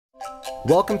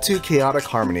Welcome to Chaotic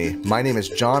Harmony. My name is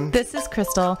John. This is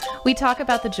Crystal. We talk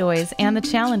about the joys and the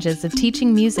challenges of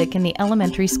teaching music in the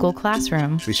elementary school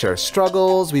classroom. We share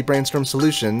struggles, we brainstorm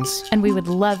solutions. And we would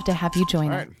love to have you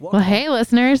join us. Well, hey,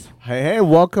 listeners. Hey,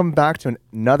 welcome back to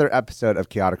another episode of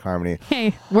Chaotic Harmony.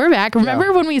 Hey, we're back.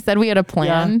 Remember when we said we had a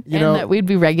plan and that we'd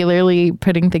be regularly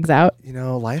putting things out? You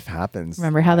know, life happens.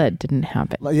 Remember how that didn't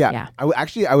happen? Yeah.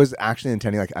 I was actually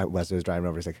intending, like, as I was driving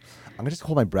over, it's like, I'm going to just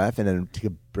hold my breath and then take a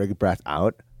big breath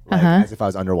out. Like, as if I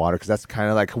was underwater, because that's kind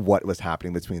of like what was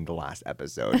happening between the last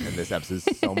episode and this episode.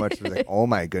 So much like, oh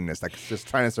my goodness, like just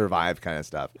trying to survive kind of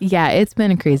stuff. Yeah, it's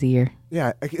been a crazy year.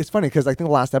 Yeah, it's funny because I think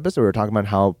the last episode we were talking about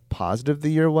how positive the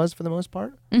year was for the most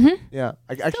part. Mm-hmm. Yeah,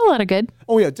 still a lot of good.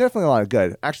 Oh yeah, definitely a lot of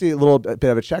good. Actually, a little bit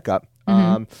of a checkup.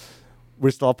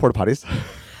 We still have porta potties.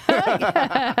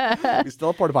 We still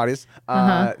have porta potties.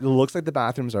 It looks like the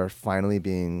bathrooms are finally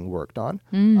being worked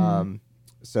on.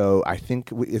 So I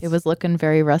think it was looking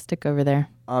very rustic over there.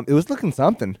 It was looking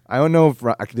something. I don't know if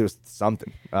there was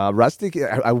something rustic.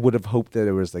 I would have hoped that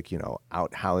it was like,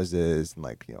 outhouses and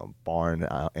like, barn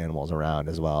animals around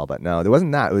as well. But no, there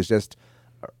wasn't that. It was just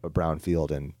a brown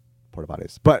field and porta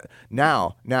potties. But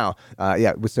now,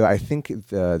 so I think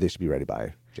they should be ready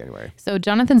by January. So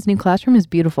Jonathan's new classroom is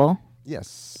beautiful.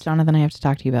 Yes. Jonathan, I have to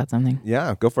talk to you about something.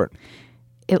 Yeah, go for it.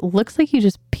 It looks like you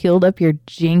just peeled up your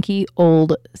janky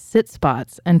old sit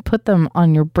spots and put them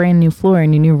on your brand new floor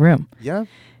in your new room. Yeah.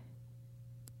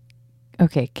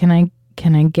 Okay, can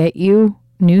I get you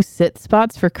new sit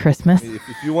spots for Christmas? If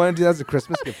you want to do that as a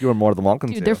Christmas gift, you are more than welcome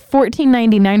to. Dude, they're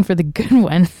 $14.99 for the good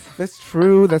ones. That's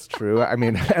true. I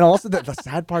mean, and also the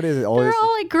sad part is always they're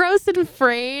all like gross and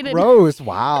frayed. Gross.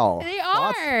 Wow. They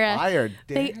Shots are. fired.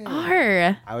 They Dang.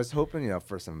 are. I was hoping,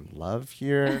 for some love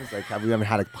here. It's like we haven't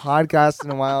had a podcast in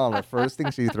a while, and the first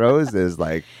thing she throws is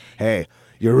like, "Hey,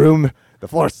 your room, the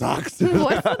floor sucks."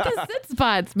 What's with the sit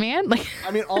spots, man? Like,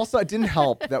 I mean, also it didn't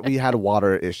help that we had a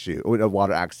water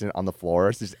accident on the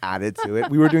floor, so just added to it.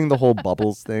 We were doing the whole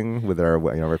bubbles thing with our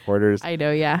recorders. I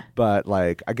know, yeah. But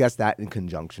like, I guess that in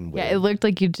conjunction with it looked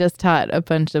like you just taught a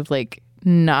bunch of like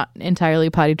not entirely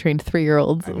potty trained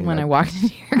 3-year-olds when I walked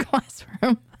into your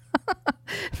classroom.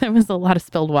 There was a lot of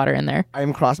spilled water in there.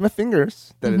 I'm crossing my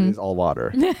fingers that it is all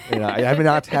water. I have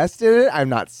not tested it. I've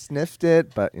not sniffed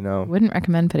it, but Wouldn't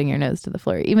recommend putting your nose to the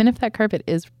floor, even if that carpet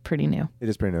is pretty new. It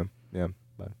is pretty new. Yeah.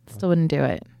 But still wouldn't do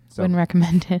it. Wouldn't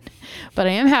recommend it. But I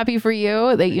am happy for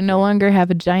you that you no longer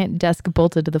have a giant desk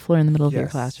bolted to the floor in the middle of your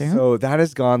classroom. So that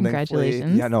is gone. Congratulations.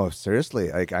 Thankfully. Yeah, no,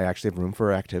 seriously. Like I actually have room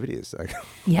for activities.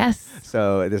 Yes.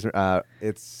 So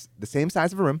it's the same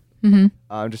size of a room.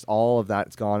 Mm-hmm. Just all of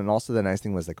that's gone. And also the nice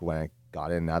thing was like when I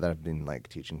got in, now that I've been like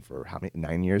teaching for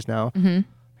 9 years now. Mm-hmm. Man,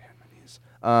 my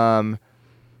knees.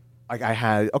 Like I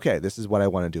had, okay, this is what I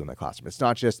want to do in my classroom. It's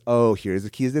not just, here's the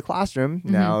keys to the classroom.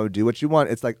 Now do what you want.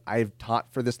 It's like I've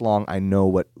taught for this long. I know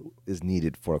what is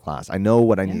needed for a class. I know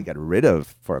what I need to get rid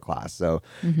of for a class. So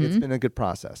it's been a good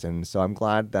process. And so I'm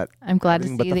glad to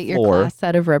see that your class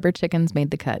set of rubber chickens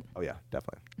made the cut. Oh yeah,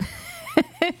 definitely.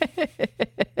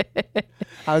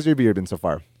 How's your year been so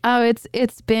far? Oh, it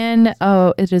has been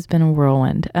a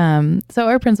whirlwind. So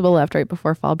our principal left right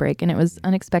before fall break, and it was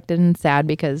unexpected and sad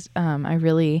because I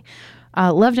really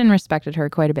loved and respected her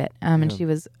quite a bit. And she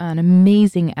was an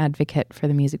amazing advocate for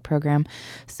the music program.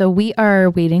 So we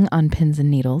are waiting on pins and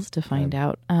needles to find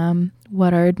out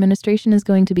what our administration is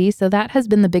going to be. So that has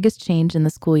been the biggest change in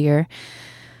the school year.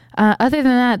 Other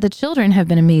than that, the children have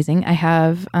been amazing. I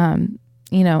have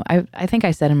I think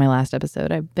I said in my last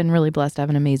episode, I've been really blessed to have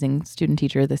an amazing student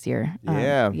teacher this year.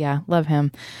 Yeah, love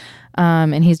him.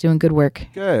 And he's doing good work.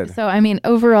 Good. So, I mean,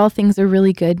 overall, things are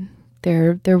really good.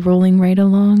 They're rolling right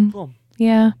along. Cool.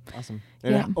 Yeah. Awesome.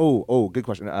 Yeah. Oh, good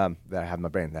question. That I have in my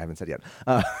brain that I haven't said yet.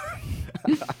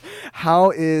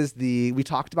 How is we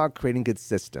talked about creating good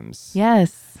systems.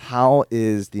 Yes. How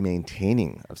is the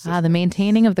maintaining of systems? The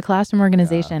maintaining of the classroom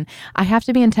organization. Yeah. I have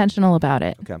to be intentional about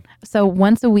it. Okay. So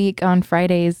once a week on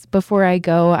Fridays before I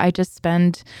go, I just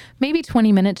spend maybe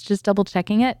 20 minutes just double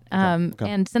checking it. Okay.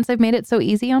 And since I've made it so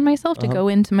easy on myself to go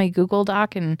into my Google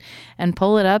Doc and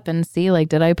pull it up and see, like,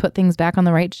 did I put things back on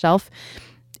the right shelf?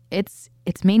 It's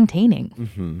maintaining.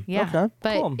 Mm-hmm. Yeah. Okay.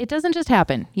 But cool. It doesn't just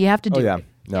happen. You have to do it.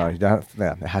 No, you don't.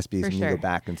 Yeah, it has to be For something sure. you go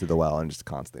back into the well and just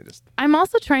constantly just. I'm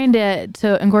also trying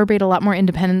to incorporate a lot more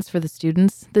independence for the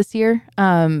students this year.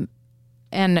 And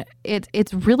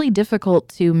it's really difficult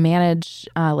to manage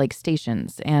like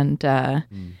stations and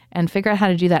figure out how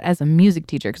to do that as a music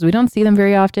teacher because we don't see them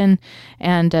very often.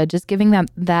 And just giving them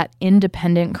that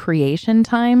independent creation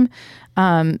time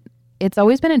it's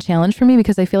always been a challenge for me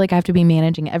because I feel like I have to be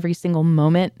managing every single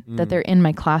moment that they're in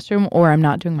my classroom or I'm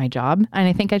not doing my job. And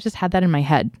I think I just had that in my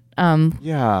head.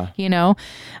 You know,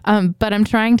 but I'm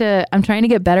trying to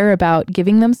get better about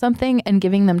giving them something and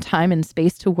giving them time and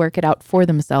space to work it out for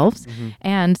themselves.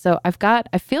 And so I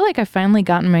feel like I've finally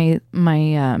gotten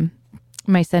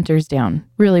my centers down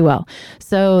really well.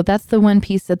 So that's the one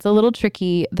piece that's a little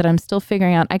tricky that I'm still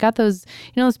figuring out. I got those,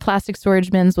 those plastic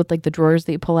storage bins with like the drawers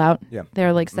that you pull out. Yeah.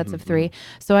 They're like sets of 3.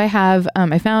 So I have,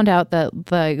 I found out that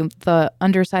the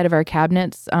underside of our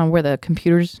cabinets where the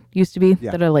computers used to be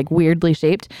that are like weirdly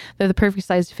shaped, they're the perfect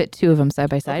size to fit 2 of them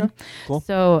side by side. Okay. Cool.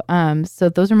 So, so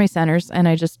those are my centers and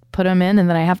I just put them in and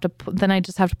then I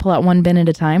just have to pull out 1 bin at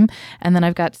a time. And then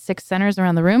I've got 6 centers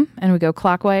around the room and we go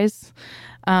clockwise.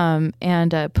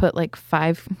 And put like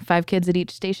five kids at each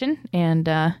station, and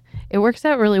it works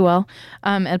out really well.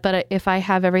 But if I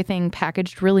have everything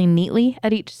packaged really neatly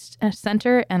at each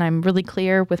center, and I'm really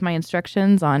clear with my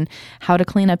instructions on how to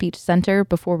clean up each center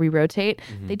before we rotate,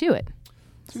 they do it.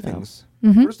 Two things.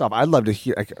 First off, I'd love to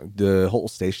hear the whole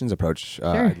stations approach.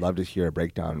 Sure. I'd love to hear a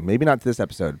breakdown. Maybe not this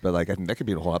episode, but like I think that could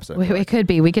be a whole episode. It could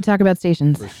be. We could talk about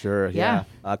stations. For sure. Yeah.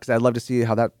 Because I'd love to see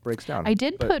how that breaks down. I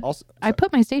did But also, I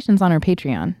put my stations on our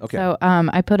Patreon. Okay. So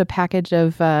I put a package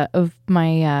of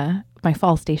my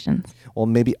fall stations. Well,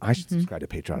 maybe I should subscribe to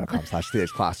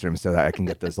patreon.com/teenage classroom so that I can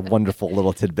get those wonderful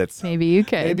little tidbits. Maybe you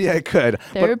could. Maybe I could.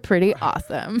 They're pretty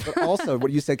awesome. But also,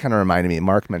 what you said kind of reminded me.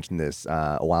 Mark mentioned this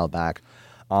a while back.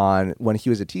 On when he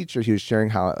was a teacher, he was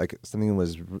sharing how like something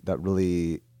that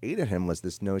really aided him was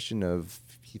this notion of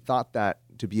he thought that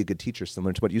to be a good teacher,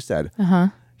 similar to what you said,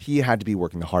 he had to be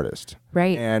working the hardest.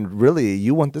 Right. And really,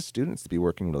 you want the students to be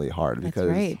working really hard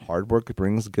because hard work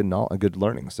brings good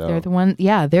learning. So they're the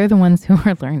ones who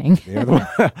are learning.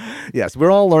 Yes,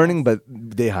 we're all learning, but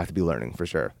they have to be learning for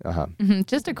sure.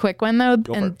 Just a quick one though.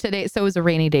 Today, so it was a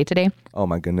rainy day today. Oh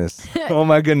my goodness. Oh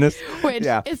my goodness. Which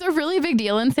is a really big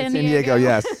deal in San Diego.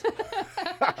 Yes.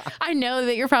 I know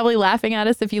that you're probably laughing at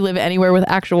us if you live anywhere with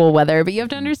actual weather, but you have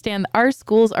to understand our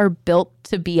schools are built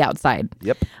to be outside.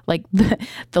 Yep. Like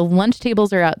the lunch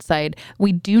tables are outside.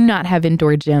 We do not have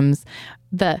indoor gyms.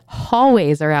 The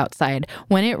hallways are outside.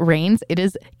 When it rains, it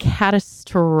is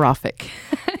catastrophic.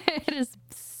 It is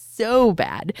so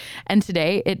bad. And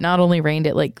today it not only rained,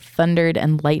 it like thundered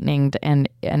and lightninged and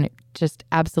just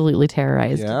absolutely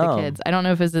terrorized the kids. I don't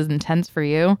know if it was as intense for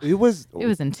you. It was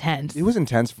intense. It was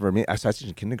intense for me. I was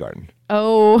teaching kindergarten.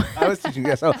 Oh. I was teaching,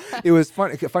 yes. Oh, it was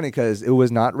funny because it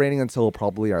was not raining until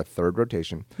probably our 3rd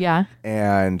rotation. Yeah.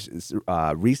 And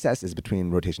recess is between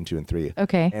rotation 2 and 3.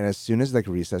 Okay. And as soon as like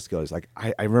recess goes, like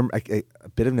I remember a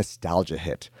bit of nostalgia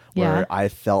hit where I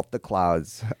felt the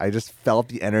clouds. I just felt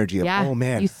the energy of, oh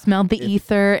man. You smelled the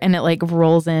ether and it like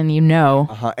rolls in, And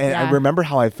I remember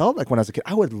how I felt like when I was a kid.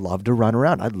 I would love to run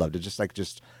around. I'd love to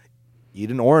just eat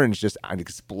an orange, and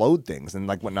explode things and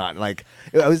like whatnot. Like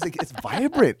I was like, it's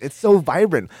vibrant. It's so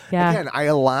vibrant. Yeah. Again, I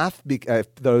laugh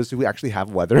those who actually have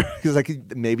weather because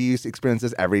like maybe you experience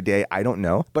this every day. I don't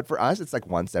know, but for us, it's like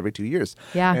once every 2 years.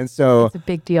 Yeah, and so it's a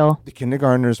big deal. The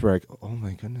kindergartners were like, "Oh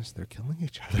my goodness, they're killing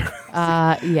each other."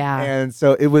 Yeah. And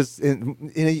so it was in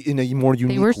a more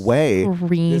unique way.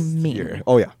 Screaming. This year.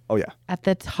 Oh yeah. At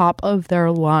the top of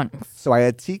their lungs. So I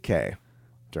had TK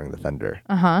during the thunder.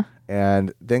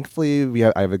 And thankfully,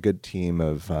 I have a good team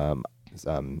of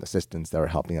assistants that were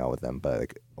helping out with them. But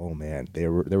like, oh man,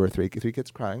 there were three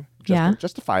kids crying.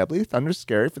 Justifiably, thunder's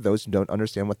scary for those who don't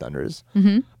understand what thunder is.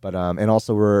 But and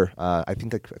also I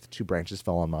think like 2 branches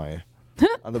fell on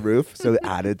the roof, so it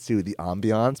added to the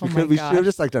ambiance. We should have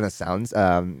just like done a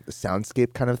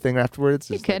soundscape kind of thing afterwards.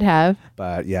 You could have.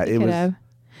 But yeah, it was.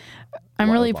 I'm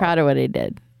really proud of what I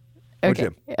did. Okay.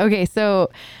 Okay, so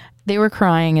they were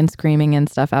crying and screaming and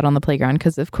stuff out on the playground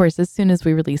because, of course, as soon as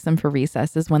we release them for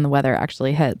recess is when the weather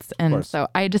actually hits. And so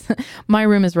my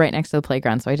room is right next to the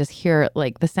playground, so I just hear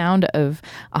like the sound of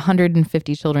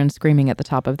 150 children screaming at the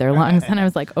top of their lungs. And I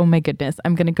was like, oh my goodness,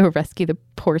 I'm going to go rescue the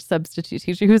poor substitute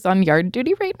teacher who's on yard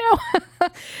duty right now.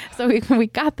 So we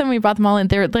got them, we brought them all in.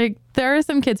 There are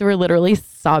some kids who are literally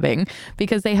sobbing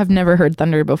because they have never heard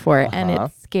thunder before, and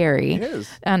it's scary. It is.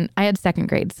 And I had 2nd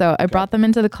grade, so I brought them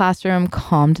into the classroom,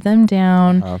 calmed them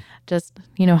down, just,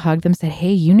 hugged them, said,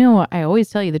 hey, I always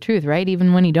tell you the truth, right?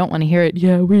 Even when you don't want to hear it.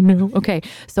 Yeah, we know. Okay,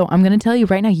 so I'm going to tell you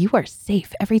right now, you are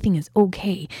safe. Everything is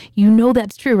okay.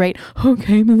 That's true, right?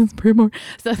 Okay, Mrs. Primore.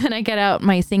 So then I get out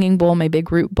my singing bowl, my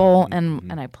big root bowl,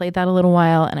 and I played that a little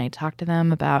while, and I talked to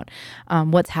them about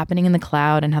what's happening in the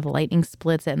cloud and how the lightning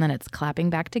splits it, and then it's clapping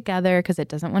back together because it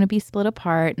doesn't want to be split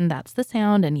apart, and that's the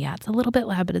sound, and yeah, it's a little bit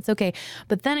loud, but it's okay.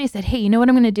 But then I said, hey, you know what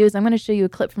I'm going to do is I'm going to show you a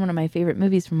clip from one of my favorite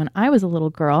movies from when I was a little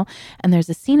girl, And there's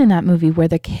a scene in that movie where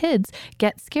the kids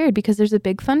get scared because there's a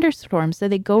big thunderstorm. So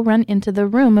they go run into the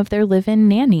room of their live-in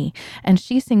nanny. And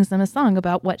she sings them a song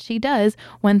about what she does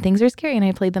when things are scary. And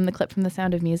I played them the clip from The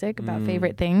Sound of Music about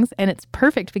favorite things. And it's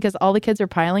perfect because all the kids are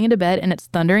piling into bed and it's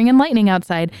thundering and lightning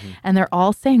outside. And they're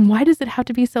all saying, why does it have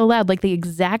to be so loud? Like the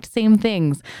exact same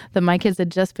things that my kids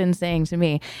had just been saying to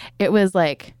me. It was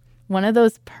like one of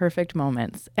those perfect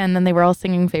moments. And then they were all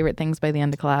singing favorite things by the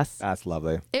end of class. That's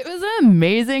lovely. It was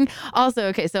amazing. Also,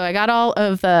 okay, so I got all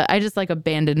of I just like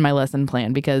abandoned my lesson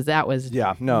plan because that was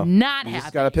not You happening.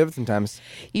 just got to pivot sometimes.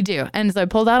 You do. And so I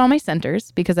pulled out all my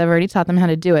centers because I've already taught them how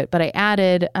to do it. But I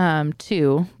added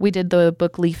two. We did the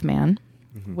book Leaf Man,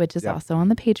 which is also on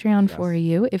the Patreon for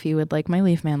you if you would like my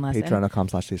Leaf Man lesson.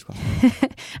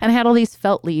 Patreon.com/leafclass. And I had all these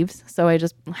felt leaves. So I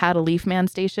just had a Leaf Man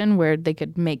station where they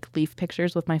could make leaf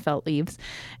pictures with my felt leaves.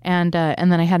 And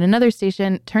then I had another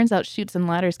station. Turns out Chutes and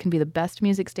Ladders can be the best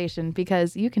music station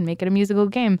because you can make it a musical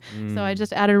game. So I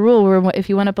just added a rule where if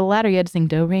you went up a ladder, you had to sing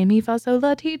do, re, mi, fa, sol,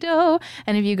 la, ti, do.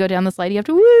 And if you go down the slide, you have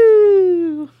to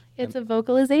woo. It's a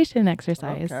vocalization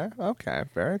exercise. Okay.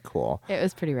 Very cool. It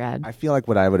was pretty rad. I feel like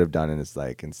what I would have done is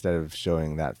like, instead of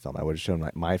showing that film, I would have shown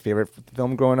my favorite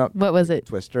film growing up. What was it?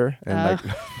 Twister. And just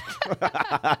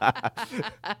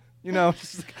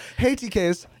like, hey,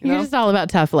 TKs. You're just all about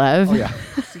tough love. Oh, yeah.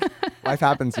 Life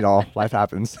happens, y'all. Life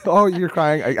happens. Oh, you're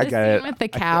crying. I get it. With the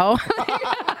cow.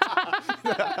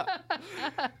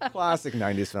 Classic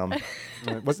 90s film.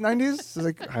 Was it 90s? It's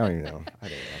like, I don't even know.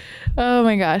 Oh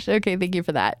my gosh. Okay, thank you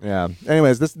for that. Yeah.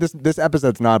 Anyways, this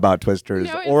episode's not about twisters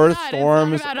No, or it's not.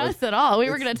 storms. It's not about us at all. We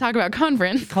were going to talk about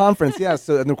conference. Conference, yeah.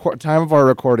 So at the time of our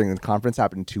recording, the conference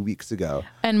happened 2 weeks ago.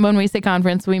 And when we say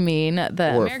conference, we mean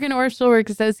the ORF. American Orchestral Work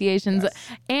Association's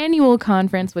annual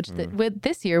conference, which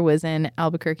this year was in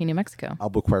Albuquerque, New Mexico.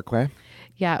 Albuquerque.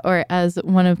 Yeah, or as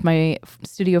one of my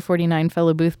Studio 49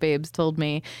 fellow booth babes told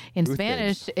me, in Booth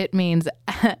Spanish, babes. it means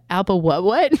alpa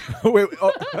what? Wait.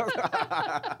 Oh.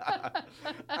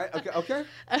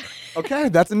 Okay,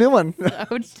 that's a new one.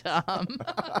 So dumb.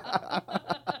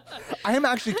 I am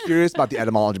actually curious about the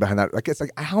etymology behind that. Like, it's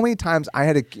like how many times I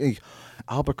had to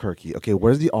Albuquerque. Okay,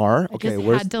 where's the R? Okay, I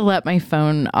just had to let my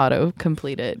phone auto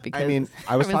complete it because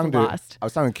I was talking lost.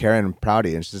 to Karen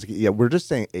Prouty, and she's like, yeah, we're just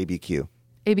saying ABQ.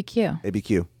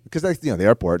 ABQ. Because like, the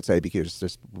airport, it's ABQ.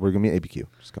 Just we're gonna be ABQ.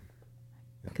 Just come.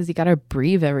 Because you got to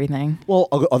breathe everything. Well,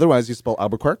 otherwise you spell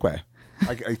Albuquerque.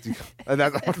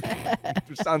 That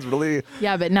sounds really.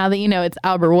 Yeah, but now that you know it's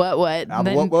Albert what,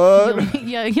 Albert what?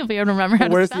 You'll be able to remember how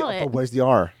to spell it. Where's the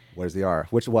R? Where's the R?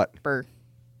 Which what? Burr.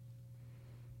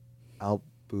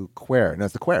 Albuquerque. No,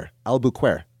 it's the queer.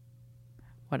 Albuquerque.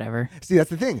 Whatever. See, that's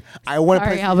the thing. I want to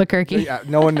Sorry, Albuquerque. Yeah,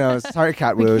 no one knows. Sorry,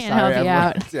 Cat Woo. We can't Sorry, help you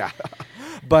everyone. out. Yeah.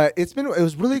 But it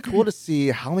was really cool to see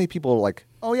how many people were like,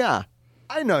 oh yeah,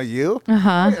 I know you.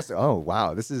 Oh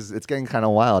wow, it's getting kind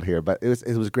of wild here. But it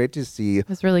was great to see. It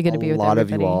was really good to be with a lot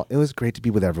everybody. of you all. It was great to be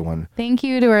with everyone. Thank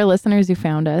you to our listeners who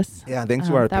found us. Yeah, thanks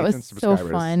to our that Patreon was subscribers.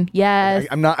 so fun. Yes.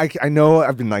 I know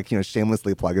I've been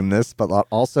shamelessly plugging this, but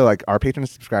also like our Patreon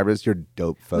subscribers, you're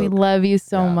dope folks. We love you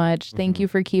so much. Thank you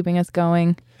for keeping us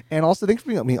going. And also, thanks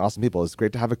for being awesome people. It's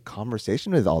great to have a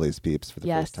conversation with all these peeps for the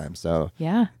first time. So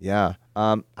yeah.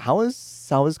 How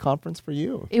was conference for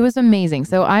you? It was amazing.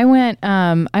 So I went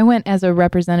as a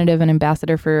representative and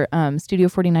ambassador for Studio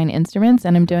 49 Instruments,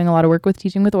 and I'm doing a lot of work with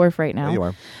Teaching with Orff right now. Yeah, you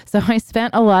are. So I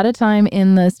spent a lot of time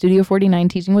in the Studio 49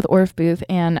 Teaching with Orff booth,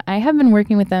 and I have been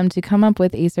working with them to come up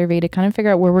with a survey to kind of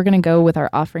figure out where we're going to go with our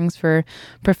offerings for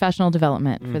professional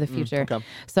development for the future. Okay.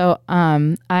 So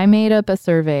I made up a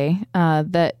survey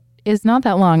that is not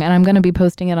that long, and I'm going to be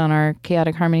posting it on our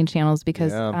Chaotic Harmony channels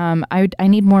because I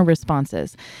need more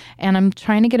responses, and I'm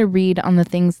trying to get a read on the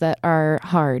things that are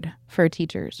hard for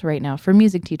teachers right now, for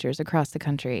music teachers across the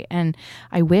country. And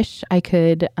I wish I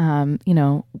could,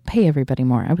 pay everybody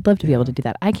more. I would love to be able to do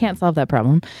that. I can't solve that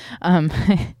problem. I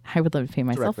would love to pay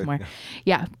myself more.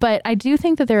 Yeah, but I do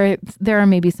think that there are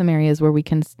maybe some areas where we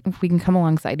can come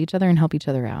alongside each other and help each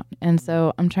other out. And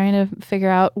so I'm trying to figure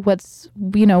out what's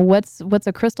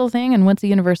a crystal thing and what's a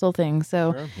universal thing.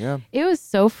 So it was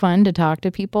so fun to talk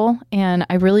to people, and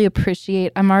I really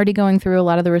appreciate. I'm already going through a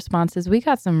lot of the responses. We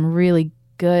got some really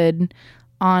good,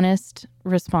 honest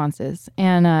responses.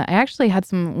 And I actually had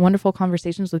some wonderful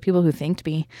conversations with people who thanked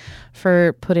me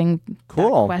for putting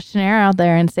that questionnaire out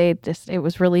there and say it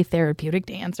was really therapeutic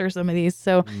to answer some of these.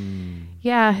 So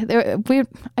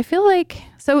I feel like,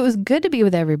 so it was good to be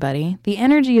with everybody. The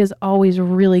energy is always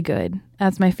really good.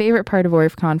 That's my favorite part of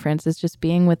Orff Conference, is just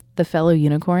being with the fellow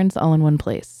unicorns all in one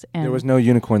place. And there was no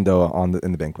unicorn though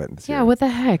in the banquet this year. What the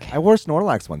heck? I wore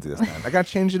Snorlax onesie this time. I got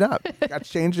to change it up.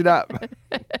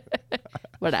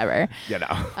 whatever. You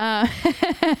know.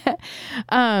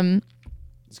 Um,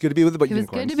 It's good to be with the it was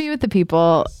unicorns. good to be with the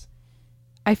people. Yes.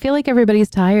 I feel like everybody's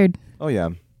tired. Oh yeah.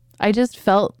 I just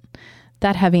felt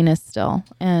that heaviness still,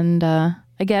 and I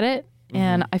get it,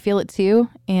 and I feel it too,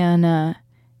 and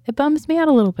it bums me out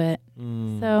a little bit.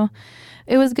 So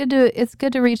it's good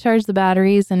to recharge the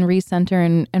batteries and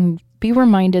recenter and be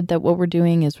reminded that what we're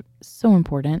doing is so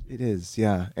important. It is,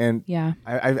 yeah. And Yeah.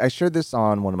 I shared this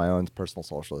on one of my own personal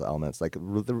social elements, like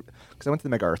because I went to the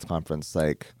Mega Arts Conference,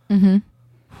 like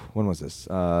when was this?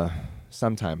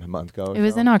 Sometime a month ago. It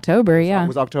was in October, yeah. It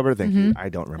was October. Thank you. I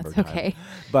don't remember. That's time. okay.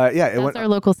 But yeah, it That's went. our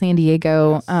local San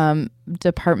Diego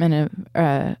Department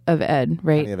of Ed,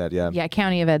 right? County of Ed, yeah. Yeah,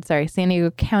 County of Ed. Sorry, San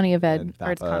Diego County of Ed And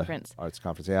Arts FAPA Conference. Arts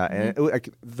Conference, yeah. And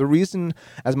the reason,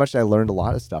 as much as I learned a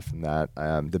lot of stuff from that,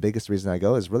 the biggest reason I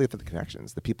go is really for the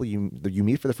connections, the people you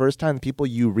meet for the first time, the people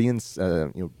you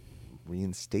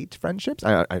reinstate friendships.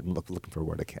 I'm looking for a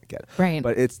word I can't get. Right.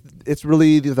 But it's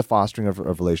really the fostering of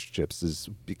relationships has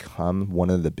become one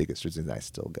of the biggest reasons I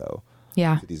still go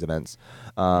Yeah. to these events.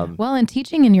 Well, and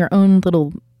teaching in your own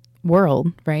little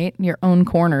world, right? Your own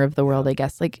corner of the world, I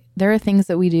guess. Like there are things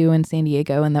that we do in San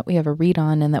Diego and that we have a read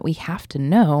on and that we have to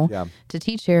know to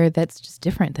teach here that's just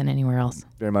different than anywhere else.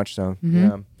 Very much so.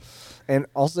 Yeah. And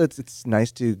also it's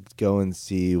nice to go and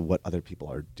see what other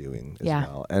people are doing as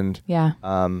well. And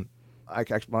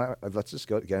let's just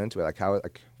get into it. Like how,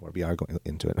 we are going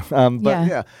into it.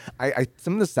 But I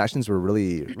some of the sessions were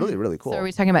really, really, really cool. So are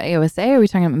we talking about AOSA or are we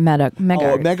talking about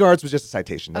Mega Arts? Mega Arts was just a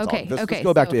citation. That's Okay. all. Let's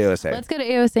go back to AOSA. Let's go to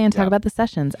AOSA and talk about the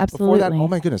sessions. Absolutely. Before that, oh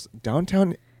my goodness,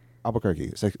 downtown Albuquerque,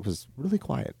 it was really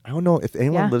quiet. I don't know if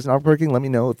anyone lives in Albuquerque. Let me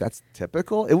know if that's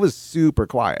typical. It was super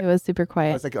quiet. It was super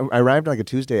quiet. I was like, I arrived on like a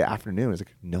Tuesday afternoon. I was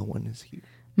like, no one is here.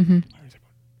 Where is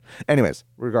everyone? Anyways,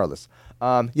 regardless,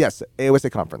 yes,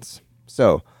 AOSA conference.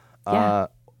 So,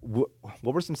 what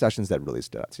were some sessions that really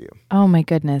stood out to you? Oh my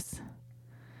goodness.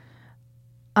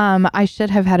 I should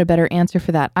have had a better answer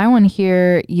for that. I want to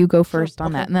hear you go first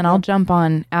on that, and then I'll jump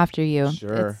on after you.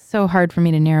 Sure. It's so hard for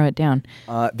me to narrow it down.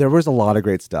 There was a lot of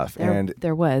great stuff,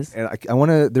 There was. And I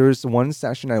want to. There was one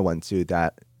session I went to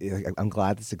that I'm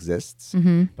glad this exists,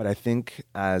 but I think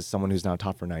as someone who's now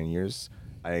taught for 9 years,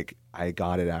 I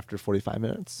got it after 45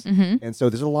 minutes, and so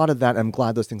there's a lot of that. I'm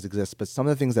glad those things exist, but some of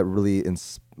the things that really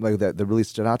that really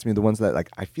stood out to me, the ones that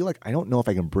I feel like I don't know if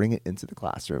I can bring it into the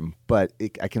classroom, but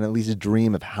I can at least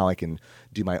dream of how I can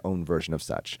do my own version of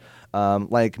such,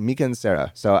 like Mika and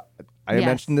Sarah. So I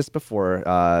mentioned this before,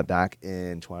 back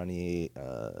in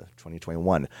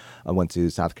 2021. I went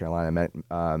to South Carolina. I met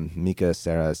Mika,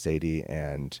 Sarah, Sadie,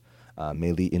 and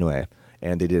Meili Inoue.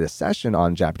 And they did a session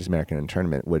on Japanese American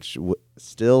internment, which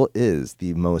still is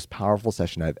the most powerful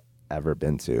session I've ever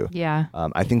been to. Yeah.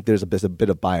 I think there's a bit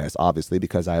of bias, obviously,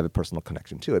 because I have a personal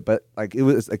connection to it. But it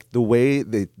was the way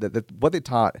what they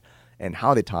taught and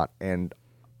how they taught and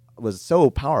was so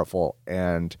powerful.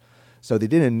 And so they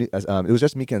did it was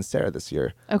just Mika and Sarah this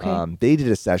year. Okay. They did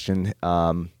a session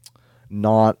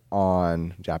not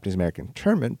on Japanese American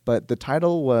internment, but the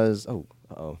title was I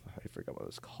forgot what it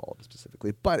was called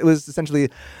specifically, but it was essentially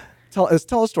tell a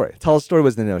story. Tell a story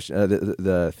was the notion,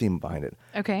 the theme behind it.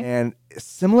 Okay. And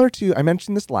similar to, I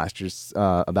mentioned this last year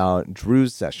about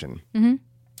Drew's session,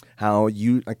 how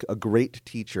a great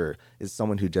teacher is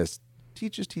someone who just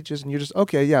teaches, and you're just,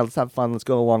 okay, yeah, let's have fun, let's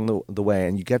go along the way,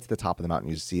 and you get to the top of the mountain,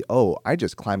 you see, oh, I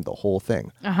just climbed the whole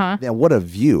thing. Yeah, what a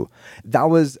view. That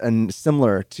was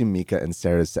similar to Mika and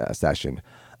Sarah's session.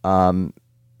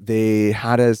 They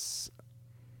had us.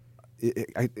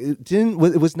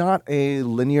 It was not a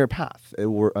linear path. It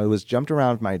was jumped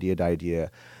around from idea to idea,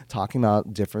 talking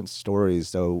about different stories.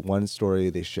 So one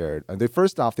story they shared.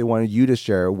 First off, they wanted you to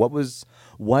share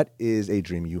what is a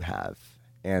dream you have.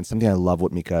 And something I love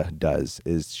what Mika does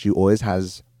is she always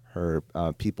has her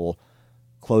people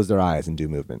close their eyes and do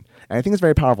movement. And I think it's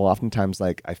very powerful. Oftentimes,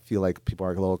 I feel like people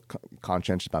are a little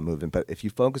conscientious about movement, but if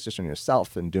you focus just on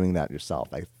yourself and doing that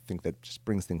yourself, I think that just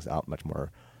brings things out much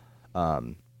more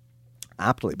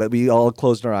aptly. But we all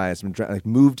closed our eyes and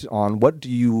moved on. What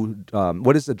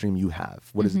is the dream you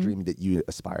have? What is the dream that you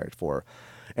aspired for?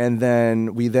 And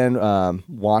then we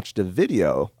watched a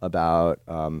video about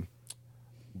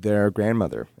their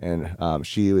grandmother, and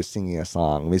she was singing a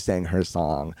song. We sang her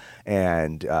song,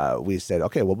 and we said,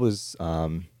 okay, what was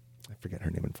I forget her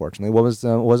name, unfortunately. What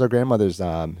was our grandmother's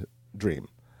dream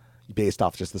based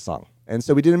off just the song? And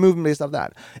so we did a movement based off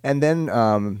that. And then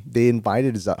they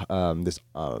invited this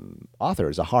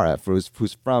author, Zahara,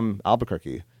 who's from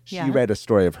Albuquerque. She Yeah. read a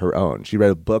story of her own. She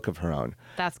read a book of her own.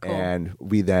 That's cool. And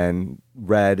we then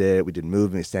read it. We did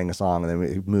movement. We sang a song, and then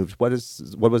we moved. What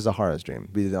was Zahara's dream?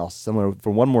 We did all similar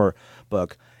for one more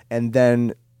book, and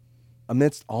then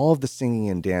amidst all of the singing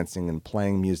and dancing and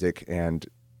playing music and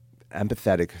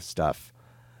empathetic stuff,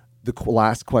 the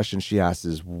last question she asked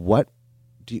is, what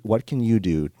can you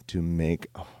do to make,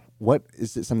 what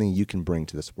is it something you can bring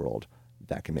to this world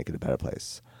that can make it a better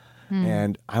place?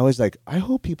 And I was like, I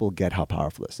hope people get how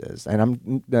powerful this is.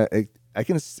 And I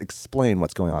can explain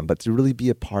what's going on, but to really be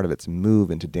a part of it, to move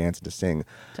and to dance and to sing,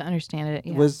 To understand it.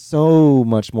 Yeah. it was so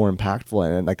much more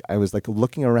impactful. And like, I was like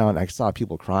looking around, I saw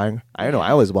people crying. I know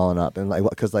I was welling up, and like,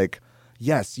 because like,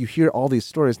 yes, you hear all these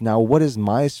stories. Now, what is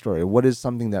my story? What is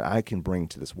something that I can bring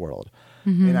to this world?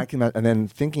 And and then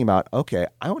thinking about, okay,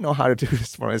 I don't know how to do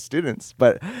this for my students,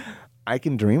 but I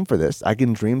can dream for this. I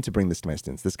can dream to bring this to my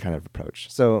students, this kind of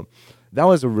approach. So that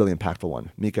was a really impactful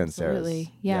one, Mika and Sarah's.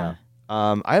 Absolutely. Yeah.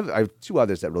 I have two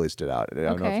others that really stood out. I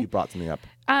don't know if Okay. you brought something up.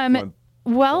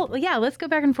 Well, yeah, let's go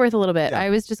back and forth a little bit. Yeah. I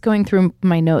was just going through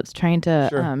my notes trying to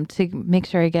Sure. to make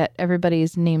sure I get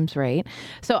everybody's names right.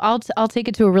 So I'll take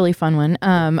it to a really fun one.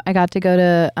 I got to go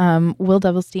to Will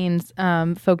Devilstein's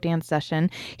folk dance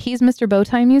session. He's Mr.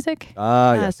 Bowtie Music.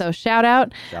 Yes. So shout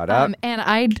out. Shout out.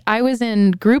 And I was in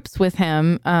groups with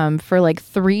him for like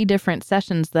 3 different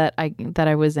sessions that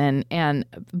I was in, and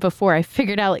before I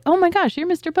figured out, like, oh my gosh, you're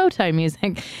Mr. Bowtie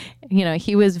Music. You know,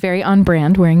 he was very on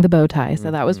brand wearing the bow tie,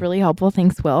 so that was really helpful.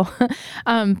 Thanks, Will.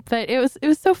 But it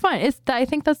was so fun. I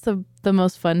think that's the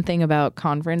most fun thing about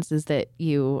conference is that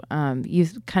you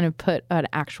kind of put an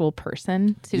actual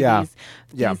person to these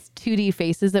 2D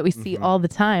faces that we see all the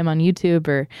time on YouTube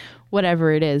or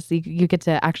whatever it is. You get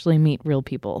to actually meet real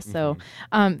people. So,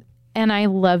 and I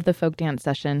love the folk dance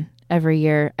session every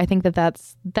year. I think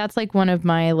that's like one of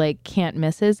my like can't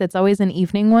misses. It's always an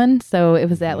evening one. So it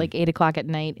was at like 8:00 at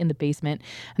night in the basement,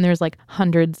 and there's like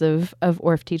hundreds of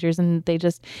ORF teachers, and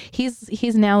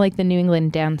he's now like the New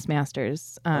England Dance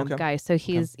Masters guy. So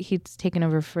he's taken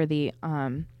over for the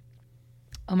oh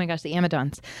my gosh, the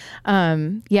Amadons.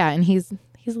 And he's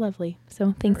lovely.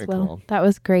 So thanks, Very Will. cool. That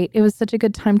was great. It was such a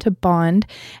good time to bond.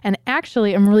 And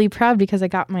actually, I'm really proud because I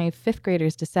got my 5th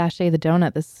graders to sashay the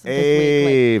donut this week.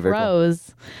 Hey, Like very cool.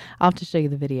 pros. I'll have to show you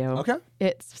the video. Okay.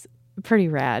 It's pretty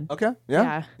rad. Okay.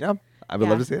 Yeah. I would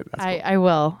love to see it. That's cool. I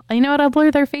will. You know what? I'll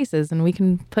blur their faces and we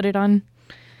can put it out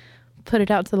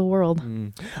to the world.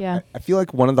 Yeah. I feel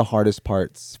like one of the hardest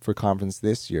parts for conference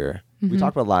this year, we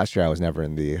talked about last year, I was never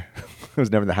in the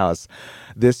house.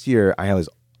 This year, I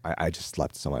just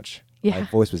slept so much. Yeah. My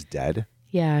voice was dead.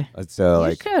 Yeah. So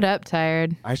You showed up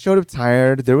tired. I showed up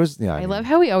tired. There was, I love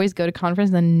how we always go to conference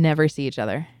and then never see each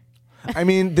other. I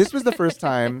mean, this was the first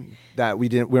time that we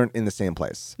weren't in the same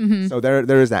place. So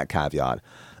there is that caveat.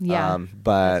 Yeah.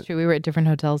 But That's true. We were at different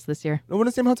hotels this year. no, we're in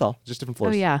the same hotel, just different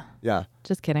floors. Oh, yeah. Yeah.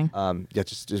 Just kidding. I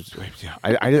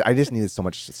just needed so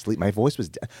much sleep. My voice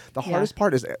was the hardest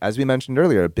part is, as we mentioned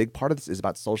earlier, a big part of this is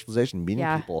about socialization, meeting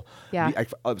people. Yeah.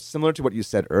 Similar to what you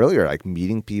said earlier, like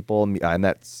meeting people. I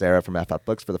met Sarah from FF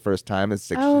Books for the first time.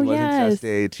 It's Oh, she wasn't just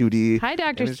a 2D. Hi,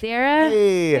 Dr. image. Sarah.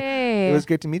 Hey. It was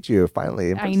great to meet you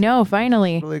finally. I know,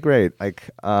 finally. Really great.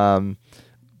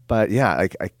 But yeah,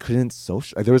 like I couldn't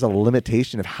there was a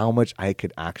limitation of how much I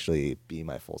could actually be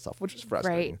my full self, which was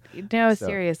frustrating. Right. No, So-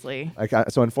 seriously.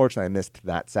 So unfortunately, I missed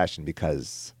that session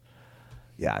because,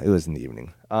 it was in the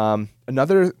evening.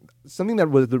 Something that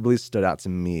really stood out to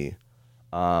me,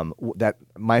 that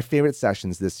my favorite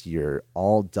sessions this year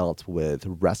all dealt with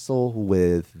wrestle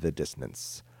with the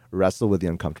dissonance, wrestle with the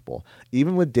uncomfortable.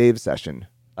 Even with Dave's session,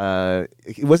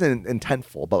 it wasn't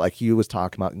intentful, but like he was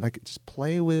talking about, like just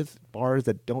play with bars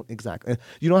that don't exactly.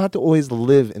 You don't have to always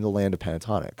live in the land of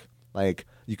pentatonic. Like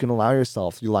you allow your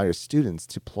students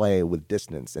to play with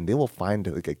dissonance, and they will find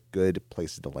like a good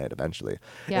place to land eventually.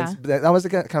 Yeah. And that was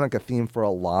kind of like a theme for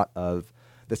a lot of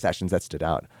the sessions that stood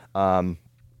out.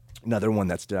 Another one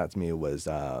that stood out to me was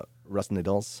Russ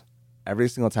Niddles. Every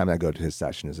single time I go to his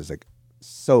session is just like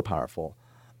so powerful.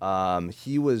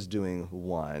 He was doing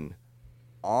one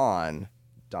on ...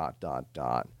 pull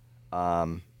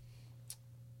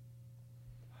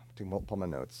my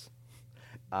notes.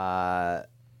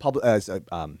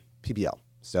 PBL,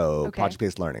 so Okay.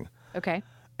 project-based learning, Okay.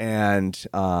 and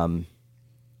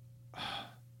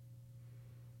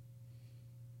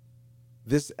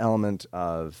this element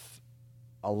of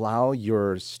allow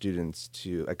your students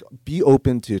to like be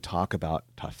open to talk about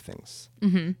tough things,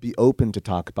 be open to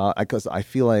talk about, because I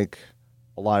feel like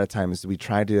a lot of times we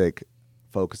try to like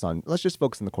let's just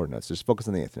focus on the quarter notes, just focus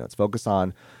on the eighth notes, focus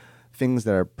on things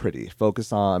that are pretty.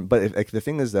 Focus on, but the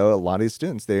thing is though, a lot of these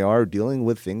students, they are dealing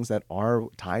with things that are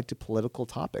tied to political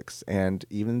topics. And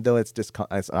even though it's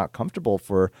not comfortable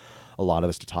for a lot of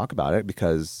us to talk about it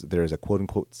because there's a quote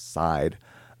unquote side,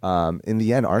 in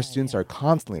the end, our students are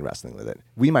constantly wrestling with it.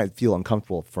 We might feel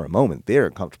uncomfortable for a moment. They're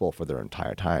uncomfortable for their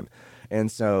entire time.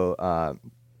 And so I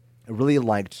really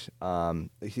liked,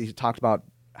 he talked about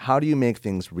how do you make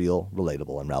things real,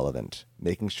 relatable, and relevant,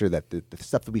 making sure that the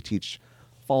stuff that we teach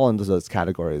fall into those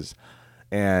categories.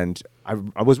 And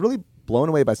I was really blown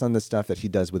away by some of the stuff that he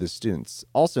does with his students.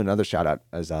 Also, another shout out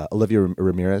is Olivia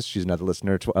Ramirez. She's another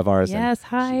listener of ours. Yes,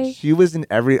 hi. She was in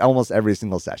almost every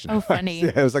single session. Oh, funny.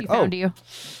 Yeah, I was like, found you.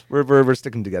 We're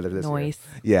sticking together this Nice.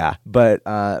 year. Yeah, but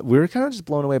we were kind of just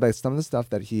blown away by some of the stuff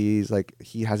that he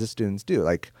has his students do.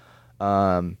 Like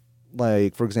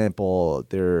for example,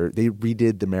 they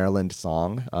redid the Maryland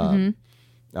song.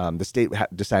 The state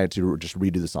decided to just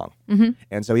redo the song.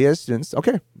 And so he has students,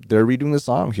 okay, they're redoing the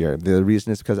song here. The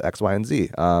reason is because of X, Y, and Z.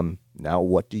 Now,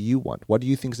 what do you want? What do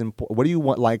you think is important? What do you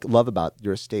love about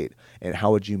your state? And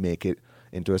how would you make it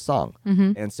into a song?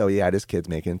 And so he had his kids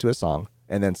make it into a song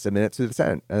and then submit it to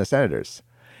the senators.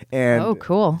 And oh,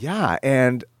 cool. Yeah.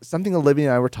 And something Olivia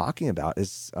and I were talking about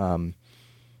is, I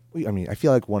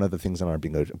feel like one of the things on our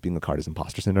being a card is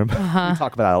imposter syndrome. We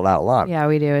talk about that a lot. Yeah,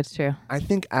 we do. It's true. I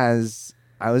think as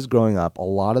I was growing up, a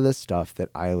lot of the stuff that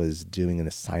I was doing in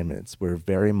assignments were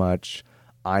very much,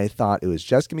 I thought it was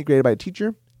just going to be graded by a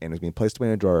teacher and it was going to be placed away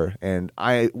in a drawer. And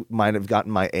I might have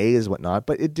gotten my A's, whatnot,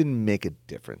 but it didn't make a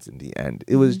difference in the end.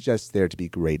 It was just there to be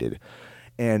graded.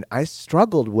 And I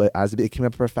struggled with as I became a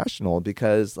professional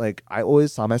because I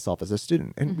always saw myself as a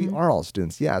student. And we are all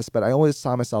students, yes, but I always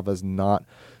saw myself as not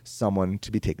someone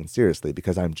to be taken seriously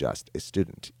because I'm just a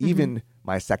student, even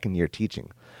my second year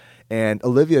teaching. And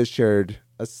Olivia shared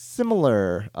a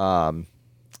similar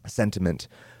sentiment,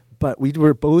 but we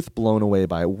were both blown away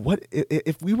by what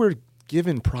if we were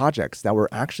given projects that were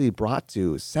actually brought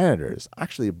to senators,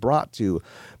 actually brought to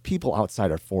people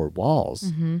outside our four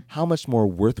walls, how much more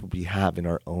worth would we have in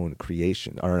our own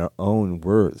creation, or in our own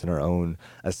words, in our own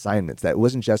assignments, that it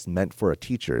wasn't just meant for a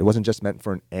teacher, it wasn't just meant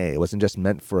for an A, it wasn't just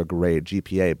meant for a grade,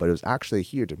 GPA, but it was actually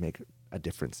here to make a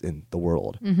difference in the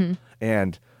world.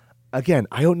 And again,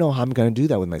 I don't know how I'm going to do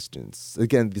that with my students.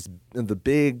 Again, the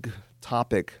big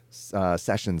topic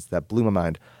sessions that blew my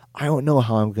mind, I don't know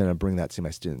how I'm going to bring that to my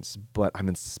students, but I'm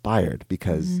inspired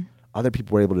because other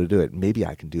people were able to do it. Maybe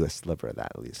I can do a sliver of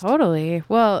that at least. Totally.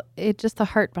 Well, just the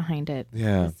heart behind it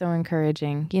is so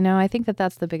encouraging. I think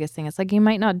that's the biggest thing. It's like you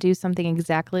might not do something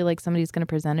exactly like somebody's going to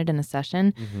present it in a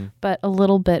session, but a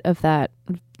little bit of that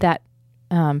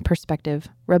perspective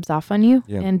rubs off on you,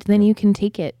 and then you can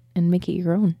take it and make it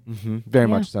your own. Very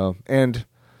much so. And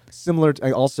similar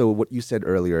to also what you said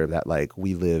earlier, that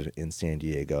we live in San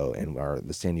Diego and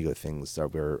the San Diego things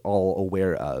that we're all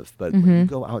aware of. But when you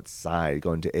go outside,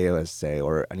 go into AOSA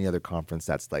or any other conference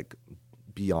that's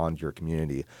beyond your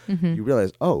community, you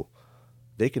realize, oh,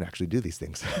 they can actually do these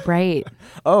things. Right.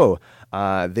 The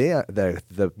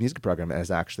music program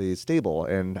is actually stable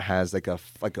and has a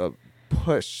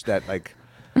push that But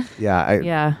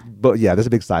there's a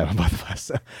big sigh on both of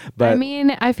us. But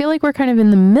I feel like we're kind of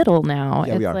in the middle now.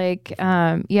 Yeah,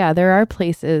 it's there are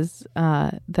places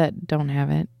that don't have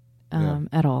it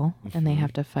at all, and they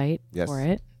have to fight for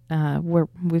it.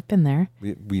 We've been there.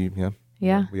 We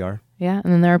are. Yeah,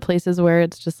 and then there are places where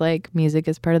it's just music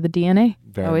is part of the DNA.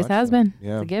 Very Always much has so. been.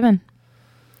 Yeah. It's a given.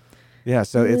 Yeah,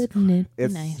 so Wouldn't it be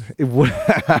nice?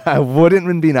 It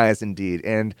wouldn't be nice indeed.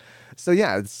 And so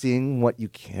seeing what you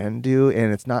can do,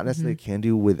 and it's not necessarily can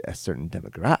do with a certain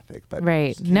demographic, but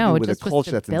just with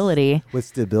stability. With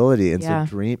stability, and so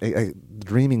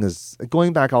dreaming is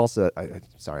going back. Also,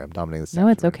 sorry, I'm dominating this. No,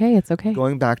 it's okay. It's okay.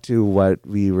 Going back to what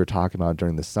we were talking about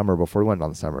during the summer, before we went on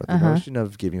the summer, the notion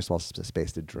of giving yourself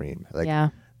space to dream.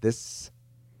 This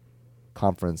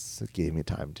conference gave me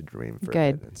time to dream for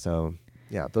a bit, and so.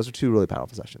 Yeah, those are two really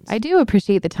powerful sessions. I do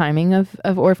appreciate the timing of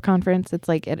ORF conference. It's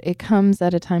it comes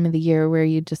at a time of the year where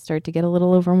you just start to get a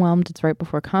little overwhelmed. It's right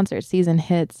before concert season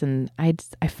hits, and I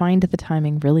find the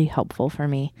timing really helpful for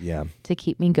me. Yeah. To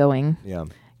keep me going. Yeah.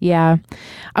 Yeah.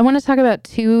 I want to talk about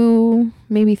 2,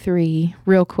 maybe 3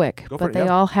 real quick, but they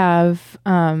all have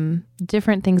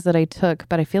different things that I took,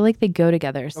 but I feel like they go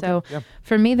together. Okay, so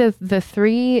for me, the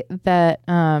 3 that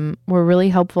were really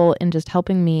helpful in just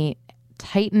helping me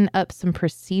tighten up some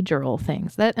procedural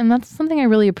things, and that's something I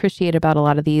really appreciate about a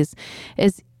lot of these,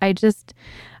 is I just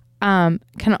can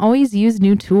always use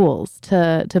new tools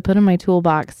to put in my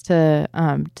toolbox to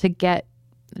get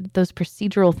those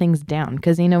procedural things down,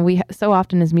 because we so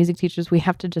often as music teachers we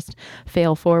have to just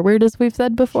fail forward, as we've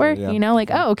said before. Sure, yeah. Like,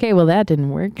 oh, okay, well that didn't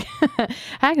work.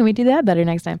 How can we do that better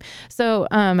next time? So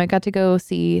I got to go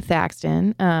see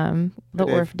Thaxton, the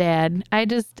Orff dad. I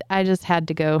just had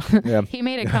to go. Yeah. He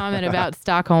made a comment about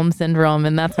Stockholm syndrome,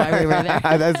 and that's why we were there.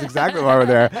 That's exactly why we're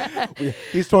there.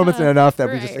 He's tormented enough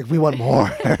that we want more.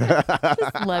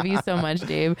 Just love you so much,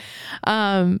 Dave.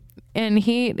 And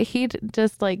he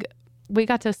just like, we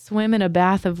got to swim in a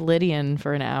bath of Lydian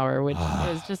for an hour, which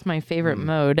was just my favorite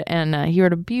mode. And he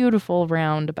wrote a beautiful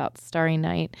round about Starry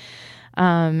Night.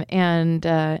 And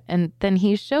then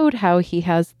he showed how he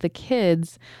has the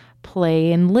kids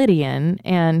play in Lydian,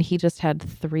 and he just had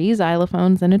 3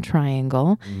 xylophones and a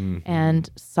triangle, and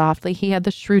softly he had the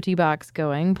Shruti box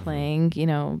going, playing,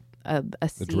 a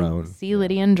C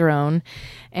Lydian drone,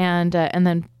 and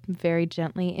then very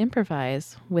gently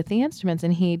improvise with the instruments.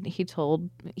 And he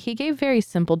gave very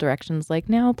simple directions, like,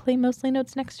 now play mostly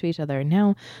notes next to each other,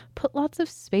 now put lots of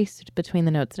space between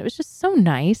the notes. And it was just so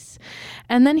nice.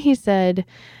 And then he said,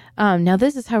 now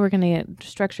this is how we're going to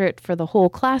structure it for the whole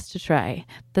class to try.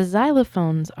 The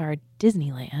xylophones are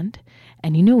Disneyland,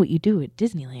 and you know what you do at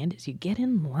Disneyland is you get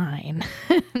in line.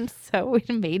 So we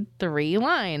made 3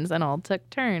 lines and all took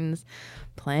turns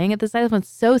playing at the xylophone.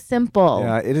 So simple.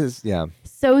 Yeah, it is. Yeah.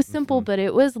 So simple, but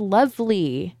it was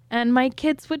lovely. And my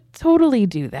kids would totally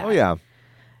do that. Oh, yeah.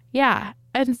 Yeah.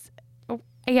 And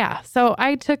yeah, so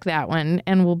I took that one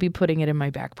and will be putting it in my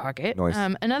back pocket.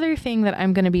 Nice. Another thing that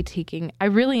I'm going to be taking, I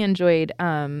really enjoyed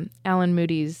Alan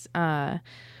Moody's, what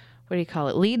do you call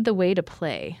it? Lead the way to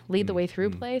play, lead the way through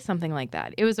play, something like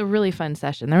that. It was a really fun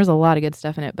session. There was a lot of good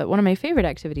stuff in it. But one of my favorite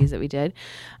activities that we did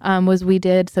was we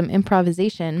did some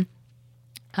improvisation,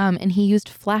 and he used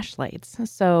flashlights.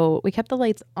 So we kept the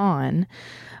lights on,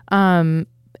 and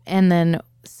then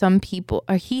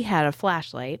he had a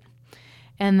flashlight.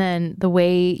 And then the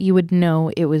way you would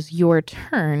know it was your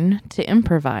turn to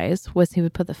improvise was he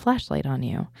would put the flashlight on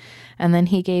you. And then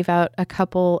he gave out a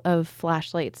couple of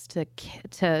flashlights to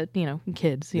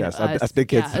kids. Yes, us big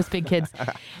kids. Yeah, us big kids.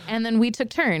 And then we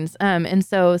took turns. And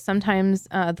so sometimes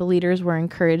the leaders were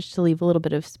encouraged to leave a little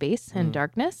bit of space and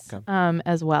darkness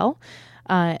as well.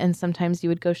 And sometimes you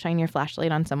would go shine your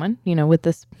flashlight on someone, with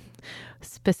this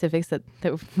specifics that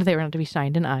they were not to be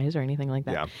shined in eyes or anything like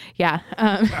that. Yeah.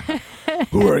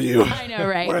 Who are you? I know,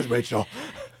 right? Where's Rachel?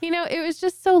 It was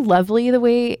just so lovely the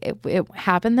way it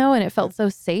happened, though, and it felt so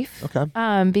safe.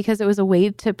 Okay. Because it was a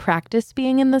way to practice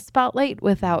being in the spotlight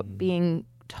without being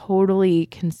totally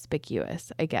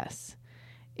conspicuous, I guess.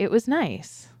 It was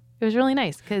nice. It was really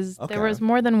nice because there was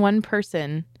more than one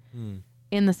person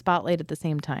in the spotlight at the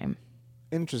same time.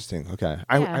 Interesting. Okay.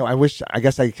 I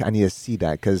guess I need to see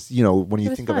that because, when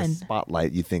you think of a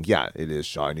spotlight, you think, yeah, it is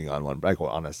shining on one, like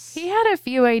on a... He had a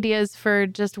few ideas for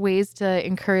just ways to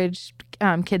encourage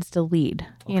kids to lead,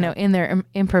 in their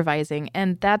improvising.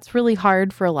 And that's really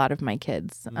hard for a lot of my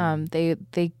kids.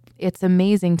 It's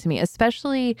amazing to me,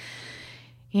 especially...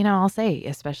 I'll say,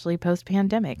 especially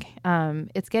post-pandemic.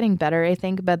 It's getting better, I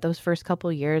think, but those first couple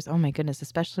of years, oh my goodness,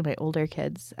 especially my older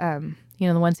kids, the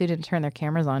ones who didn't turn their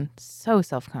cameras on, so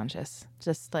self-conscious,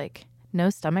 just like no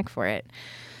stomach for it.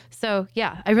 So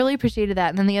yeah, I really appreciated that.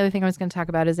 And then the other thing I was going to talk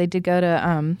about is I did go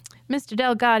to Mr.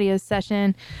 Delgadio's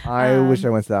session. I wish I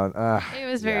went to that one.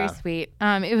 It was very sweet.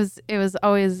 It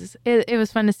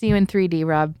was fun to see you in 3D,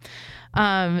 Rob.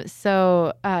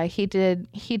 So he did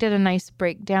a nice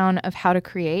breakdown of how to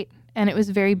create, and it was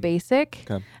very basic.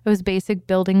 Okay. It was basic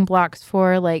building blocks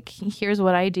for like, here's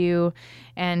what I do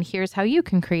and here's how you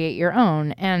can create your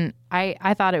own. And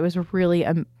I thought it was really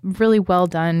well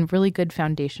done, really good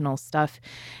foundational stuff.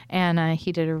 And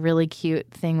he did a really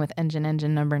cute thing with engine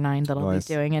number 9 that I'll be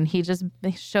doing. And he just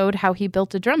showed how he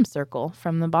built a drum circle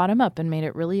from the bottom up and made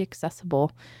it really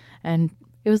accessible. And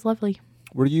it was lovely.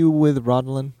 Were you with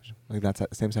Rodlin? Like that's the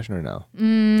same session or no?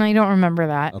 I don't remember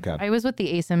that. Okay. I was with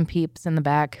the ASIM peeps in the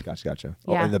back. Gotcha.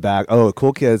 Yeah. Oh, in the back. Oh,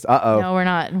 cool kids. Uh-oh. No, we're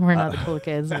not. We're not the cool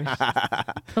kids.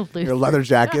 Your leather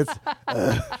jackets.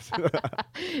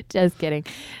 Just kidding.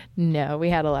 No, we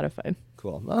had a lot of fun.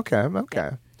 Cool. Okay.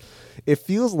 It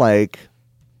feels like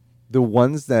the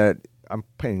ones that I'm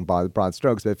painting broad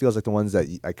strokes, but it feels like the ones that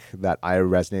that I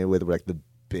resonated with were like the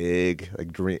big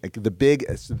dream, like the big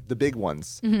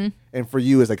ones. Mm-hmm. And for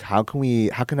you is like, how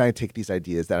can I take these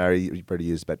ideas that I already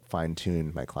used but fine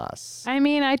tune my class? I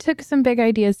mean, I took some big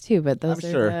ideas too, but those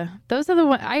are the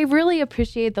ones I really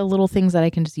appreciate, the little things that I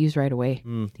can just use right away.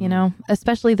 Mm-hmm.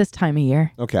 Especially this time of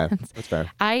year. Okay, that's fair.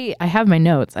 I have my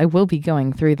notes. I will be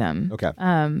going through them. Okay.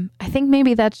 I think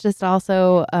maybe that's just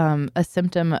also a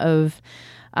symptom of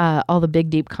all the big,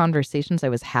 deep conversations I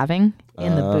was having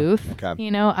in the booth. Okay.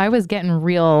 You know, I was getting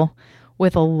real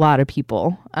with a lot of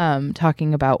people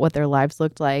talking about what their lives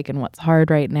looked like and what's hard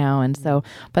right now. And so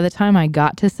by the time I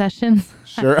got to sessions,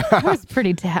 Sure. I was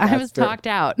pretty, I was fair. talked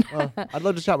out. Well, I'd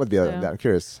love to chat with you. So- I'm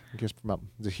curious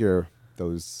to hear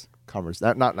those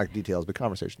not like details, but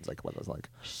conversations like what it was like.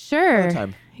 Sure. Another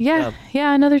time. Yeah.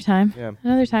 Another time. Yeah.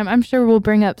 Another time. I'm sure we'll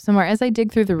bring up some more as I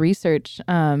dig through the research.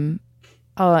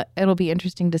 It'll be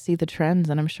interesting to see the trends,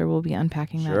 and I'm sure we'll be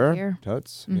unpacking that Sure. here.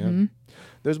 Totes. Mhm. Yeah.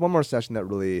 There's one more session that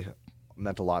really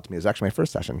meant a lot to me. It was actually my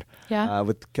first session. Yeah.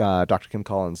 With Dr. Kim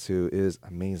Collins, who is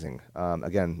amazing.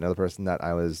 Again, another person that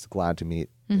I was glad to meet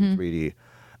in 3D.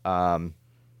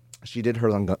 She did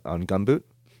hers on Gumboot,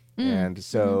 and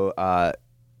so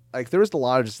like there was a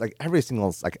lot of just like every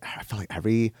single like I felt like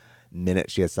every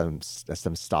minute she had some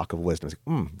stock of wisdom. It's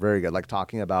like, very good. Like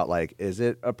talking about like, is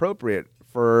it appropriate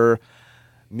for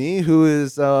me, who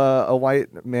is a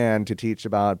white man, to teach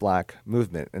about Black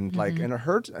movement? And like, and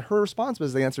her response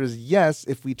was, the answer is yes,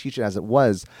 if we teach it as it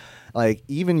was. Like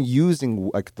even using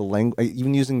like the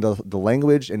the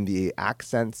language and the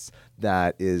accents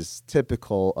that is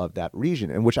typical of that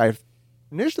region, and which I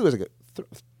initially was like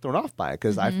thrown off by,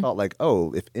 because I felt like,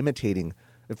 oh, if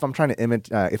I'm trying to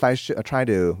imitate, if I try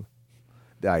to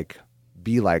like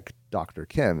be like Dr.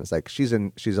 Kim, it's like she's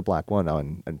a Black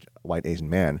woman and a white Asian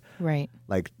man. Right.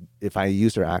 Like if I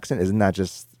use her accent, isn't that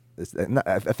just?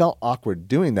 I felt awkward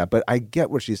doing that, but I get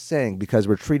what she's saying, because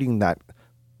we're treating that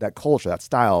culture, that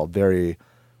style, very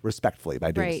respectfully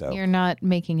by doing so. You're not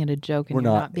making it a joke, and We're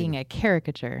you're not not being a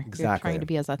caricature. You're Exactly. trying to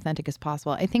be as authentic as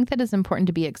possible. I think that it's important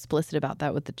to be explicit about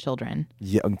that with the children.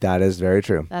 Yeah, that is very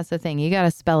true. That's the thing. You got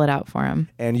to spell it out for them.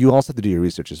 And you also have to do your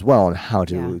research as well on how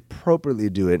to Yeah.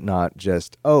 appropriately do it, not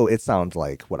just, oh, it sounds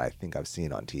like what I think I've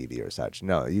seen on TV or such.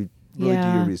 No, you really do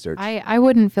your research. I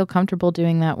wouldn't feel comfortable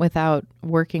doing that without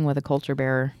working with a culture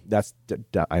bearer. I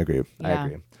agree. I Yeah.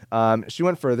 agree. She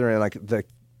went further, and like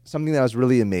something that was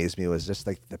really amazed me was just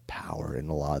like the power in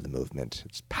a lot of the movement.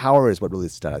 Power is what really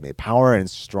stood out to me. Power and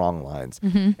strong lines.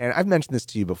 And I've mentioned this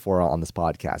to you before on this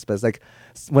podcast, but it's like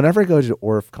whenever I go to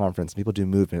ORF conference, people do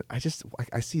movement. I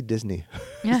see Disney.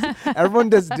 Everyone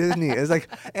does Disney. It's like,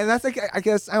 and that's like, I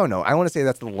guess, I don't know. I want to say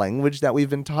that's the language that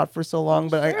we've been taught for so long,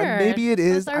 but Sure. maybe it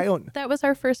is. That was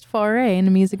our first foray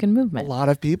into music and A movement. lot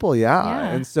of people, yeah.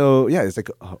 Yeah. And so, yeah, it's like,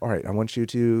 oh, all right, I want you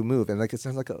to move. And like, it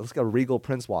sounds like a regal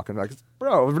prince walking. Like,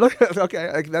 bro, look,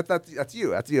 okay, like that's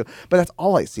you. But that's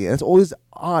all I see. And it's always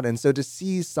odd. And so to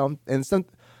see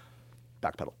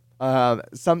backpedal.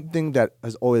 Something that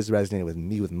has always resonated with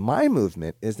me with my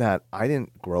movement is that I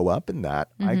didn't grow up in that.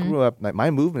 I grew up, my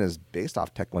movement is based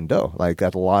off Taekwondo. Like a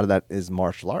lot of that is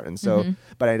martial art. And so,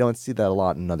 but I don't see that a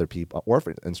lot in other people or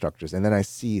instructors. And then I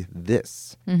see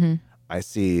this. I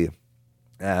see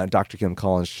Dr. Kim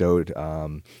Collins showed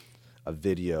a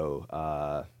video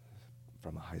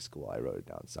from a high school. I wrote it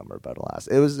down somewhere, but alas.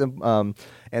 It was, and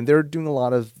they're doing a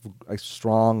lot of like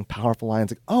strong, powerful lines.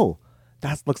 Like, oh,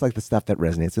 that looks like the stuff that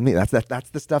resonates with me. That's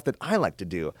the stuff that I like to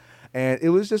do. And it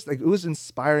was just like, it was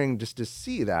inspiring just to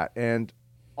see that. And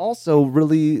also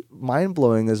really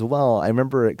mind-blowing as well. I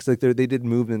remember, because like they did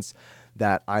movements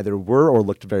that either were or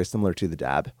looked very similar to the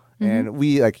dab. And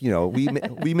we like, we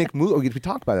make moves, we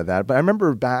talk about that. But I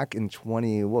remember back in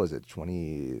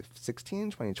 2016,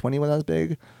 2020 when that was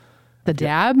big. The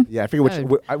dab? Yeah, I forget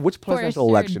which presidential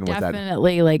election was that?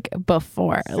 Definitely like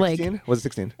before. 16? Like Was it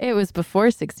 16? it was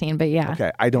before 16, but yeah.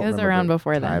 Okay, I don't It was remember around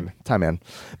before time, man.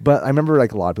 But I remember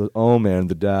like a lot of people, oh man,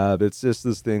 the dab, it's just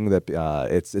this thing that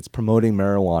it's promoting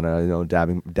marijuana, dab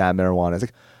marijuana. It's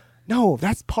like, no,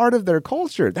 that's part of their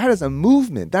culture. That is a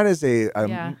movement. That is it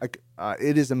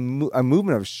is a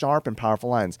movement of sharp and powerful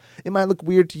lines. It might look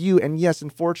weird to you, and yes,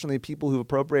 unfortunately, people who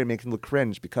appropriate make it look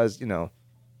cringe because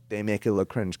they make it look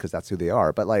cringe because that's who they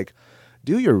are. But like,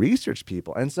 do your research,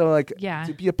 people. And so like,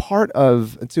 to be a part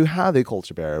of, to have a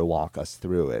culture bearer walk us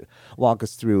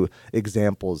through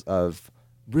examples of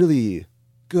really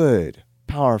good,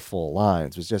 powerful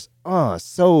lines was just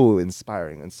so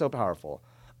inspiring and so powerful.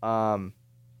 Then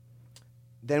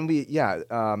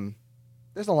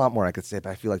there's a lot more I could say, but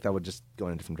I feel like that would just go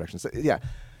in a different direction. So yeah.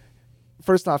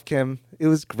 First off, Kim, it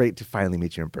was great to finally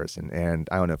meet you in person. And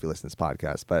I don't know if you listen to this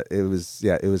podcast, but it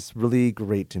was really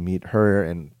great to meet her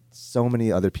and so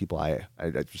many other people I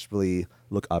just really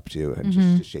look up to and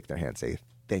just shake their hand, say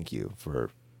thank you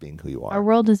for being who you are. Our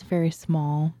world is very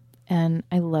small, and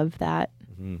I love that.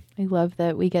 I love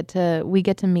that we get to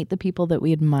meet the people that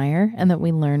we admire and that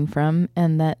we learn from,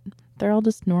 and that they're all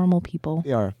just normal people.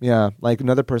 They are, yeah. Like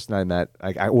another person I met,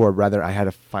 I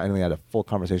finally had a full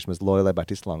conversation, was Loyola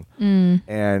Batislong.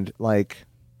 And like,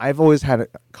 I've always had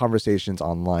conversations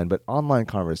online, but online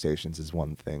conversations is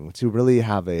one thing. To really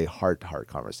have a heart-to-heart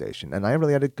conversation, and I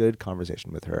really had a good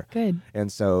conversation with her. Good.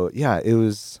 And so, yeah, it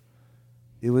was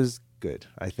good.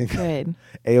 I think Good.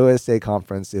 AOSA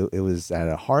conference, it was at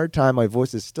a hard time. My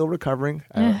voice is still recovering.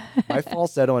 My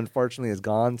falsetto, unfortunately, is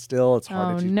gone still. It's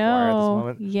hard to choose choir at this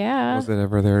moment. Yeah. Was it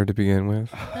ever there to begin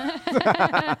with?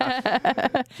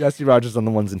 Jesse Rogers on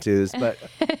the ones and twos, but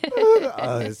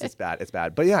it's just bad. It's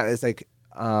bad. But yeah, it's like,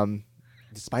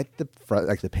 despite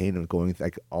the pain of going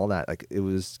like all that, like it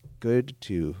was good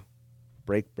to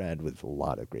break bread with a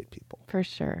lot of great people. For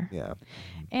sure. Yeah.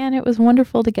 And it was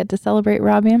wonderful to get to celebrate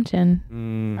Rob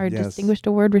Ampton, our Distinguished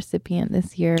Award recipient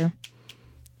this year.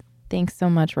 Thanks so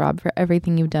much, Rob, for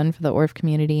everything you've done for the ORF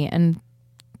community and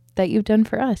that you've done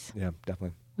for us. Yeah,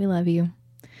 definitely. We love you.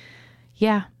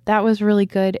 Yeah, that was really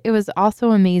good. It was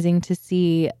also amazing to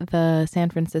see the San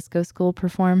Francisco school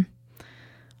perform.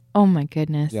 Oh my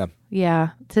goodness. Yeah. Yeah.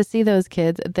 To see those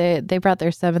kids, they brought their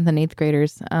 7th and 8th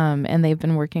graders, and they've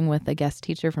been working with a guest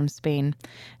teacher from Spain,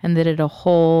 and they did a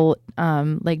whole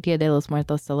like Dia de los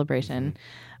Muertos celebration.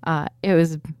 It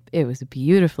was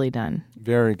beautifully done.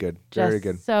 Very good. Very Just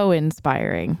good. So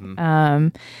inspiring.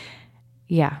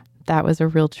 Yeah, that was a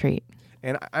real treat.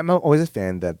 And I'm always a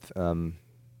fan that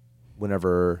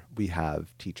whenever we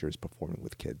have teachers performing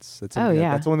with kids, that's Oh,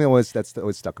 yeah. that's always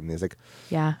stuck with me. It's like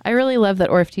Yeah, I really love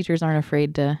that ORF teachers aren't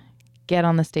afraid to get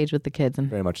on the stage with the kids and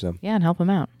very much so. yeah, and help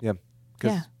them out. Yeah,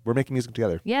 because Yeah. we're making music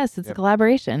together. Yes, it's a Yep.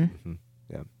 collaboration.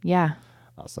 Yeah, Yeah.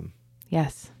 awesome.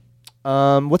 Yes.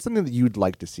 What's something that you'd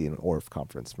like to see in an ORF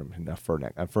conference from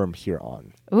here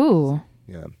on? Ooh.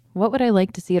 Yeah. What would I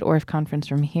like to see at ORF conference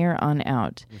from here on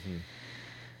out?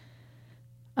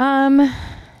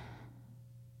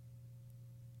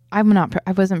 I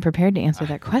wasn't prepared to answer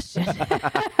that question.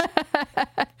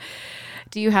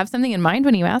 Do you have something in mind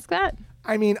when you ask that?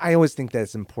 I mean, I always think that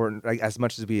it's important. Like, as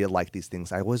much as we like these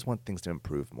things, I always want things to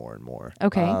improve more and more.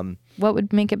 Okay. What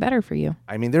would make it better for you?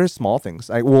 I mean, there are small things.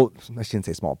 I shouldn't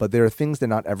say small, but there are things that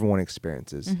not everyone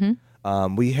experiences.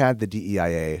 We had the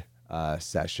DEIA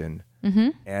session,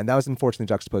 and that was unfortunately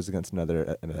juxtaposed against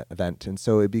another event. And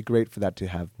so it'd be great for that to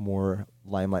have more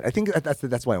limelight. I think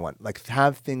that's what I want. Like,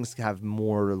 have things have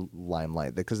more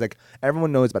limelight, because like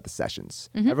everyone knows about the sessions.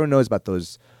 Everyone knows about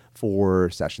those 4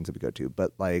 sessions that we go to,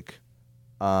 but like,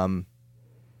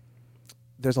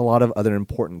 there's a lot of other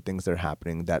important things that are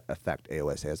happening that affect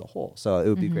AOSA as a whole. So it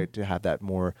would be great to have that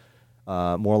more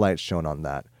light shown on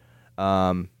that.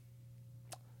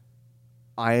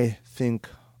 I think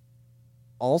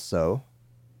also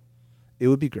it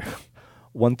would be great.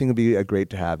 One thing would be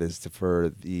great to have is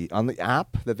on the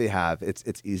app that they have,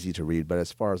 it's easy to read, but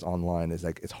as far as online, is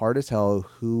like it's hard to tell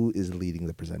who is leading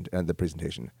the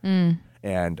presentation.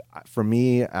 And for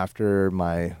me, after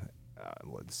my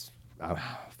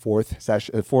fourth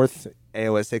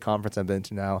AOSA conference I've been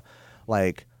to now,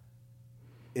 like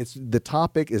the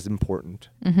topic is important,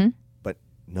 but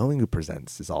knowing who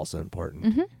presents is also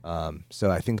important. So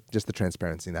I think just the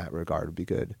transparency in that regard would be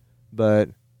good. But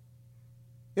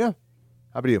yeah,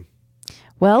 how about you?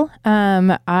 Well,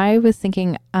 I was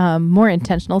thinking more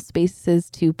intentional spaces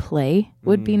to play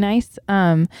would be nice.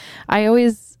 I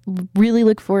always really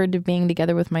look forward to being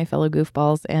together with my fellow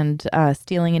goofballs and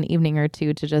stealing an evening or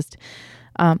two to just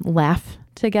laugh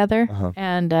together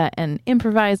and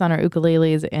improvise on our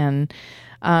ukuleles. And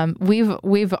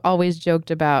we've always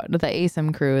joked about, the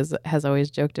ASM crew has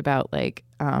always joked about like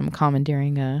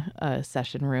commandeering a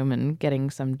session room and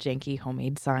getting some janky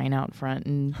homemade sign out front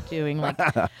and doing like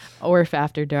ORF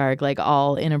After Dark, like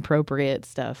all inappropriate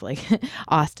stuff, like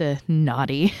Asta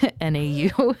naughty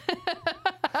NAU.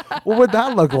 What would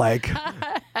that look like?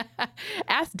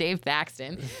 Ask Dave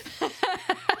Thaxton.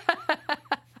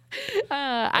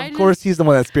 Of course, he's the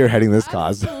one that's spearheading this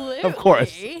cause. Of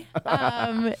course. The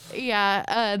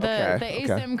Okay.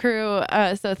 ASM crew.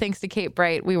 So thanks to Kate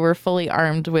Bright, we were fully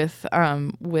armed with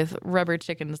rubber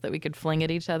chickens that we could fling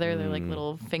at each other. They're like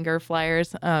little finger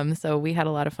flyers. So we had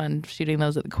a lot of fun shooting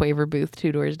those at the Quaver booth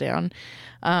 2 doors down.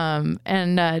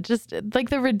 And just like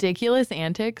the ridiculous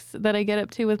antics that I get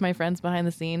up to with my friends behind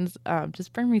the scenes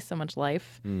just bring me so much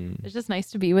life. It's just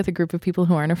nice to be with a group of people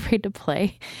who aren't afraid to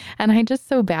play. And I just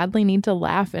so badly need to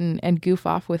laugh and goof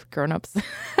off with grownups.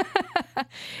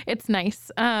 It's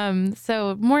nice.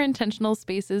 So more intentional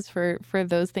spaces for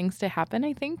those things to happen,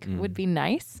 I think, would be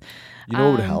nice. You know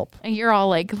what would help? And you're all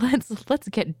like, let's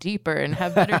get deeper and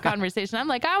have better conversation. I'm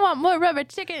like, I want more rubber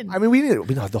chicken. I mean, we need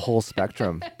the whole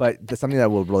spectrum, but something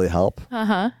that will really help.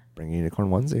 Bring a unicorn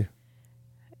onesie.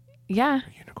 Yeah,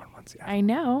 Bring a unicorn onesie. I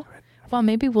know. Well,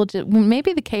 maybe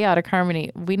maybe the Chaotic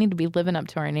Harmony, we need to be living up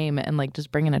to our name and like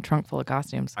just bring in a trunk full of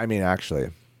costumes. I mean, actually,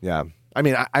 yeah. I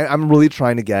mean, I'm really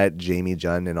trying to get Jamie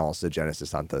Junn and also Genesis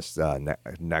Santos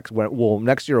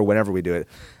next year or whenever we do it,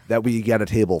 that we get a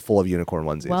table full of unicorn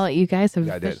onesies. Well, you guys have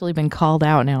officially been called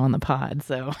out now on the pod,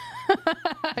 so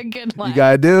good luck. You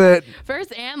gotta do it.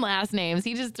 First and last names.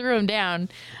 He just threw them down.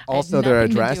 Also, their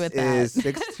address is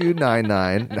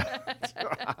 6299.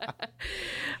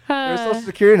 Their social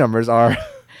security numbers are.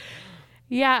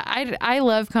 Yeah, I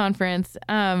love conference,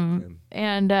 and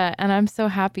I'm so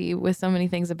happy with so many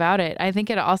things about it. I think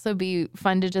it'd also be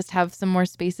fun to just have some more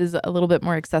spaces a little bit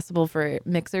more accessible for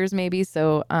mixers, maybe.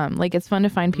 So, like it's fun to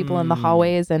find people in the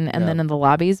hallways and then in the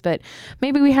lobbies, but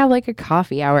maybe we have like a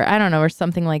coffee hour, I don't know, or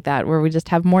something like that, where we just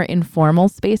have more informal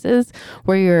spaces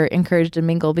where you're encouraged to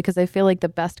mingle. Because I feel like the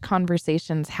best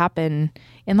conversations happen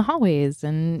in the hallways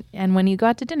and when you go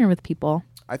out to dinner with people.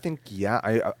 I think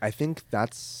I think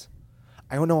that's.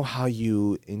 I don't know how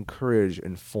you encourage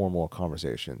informal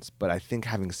conversations, but I think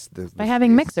having by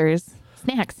having mixers,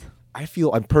 snacks.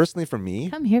 I'm personally, for me,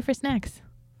 come here for snacks.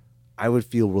 I would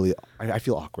feel really. I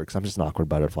feel awkward because I'm just an awkward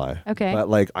butterfly. Okay, but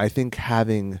like I think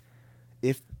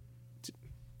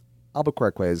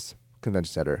Albuquerque's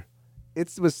convention center,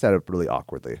 it was set up really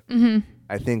awkwardly. Mm-hmm.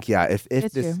 I think if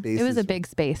it's this true. space, it was a big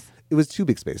space. It was two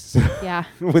big spaces. Yeah.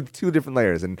 With two different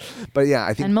layers. But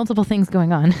I think. And multiple things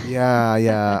going on.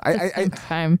 Yeah.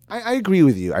 I agree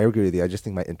with you. I just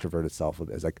think my introverted self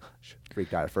is like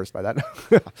freaked out at first by that.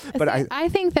 But I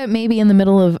think that maybe in the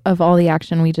middle of all the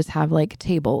action, we just have like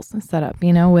tables set up,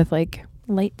 with like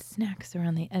light snacks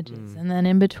around the edges. And then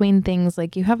in between things,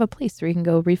 like you have a place where you can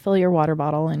go refill your water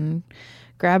bottle and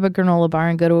grab a granola bar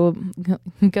and go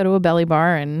to a belly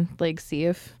bar and like see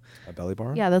if. A belly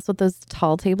bar? Yeah, that's what those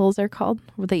tall tables are called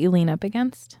that you lean up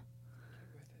against.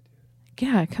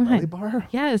 Yeah, come on. Belly bar?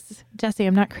 Yes. Jesse,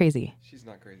 I'm not crazy. She's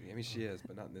not crazy. I mean, she is,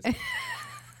 but not in this.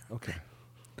 Okay.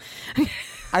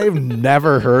 I've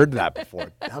never heard that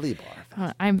before. Belly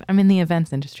bar. I'm in the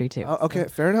events industry too. Oh, okay,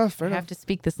 fair enough. I have to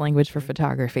speak this language for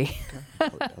photography.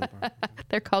 Okay.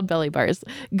 They're called belly bars.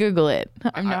 Google it.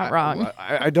 I'm not wrong.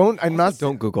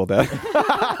 Don't Google that.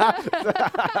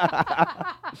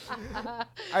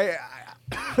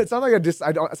 It's not like it's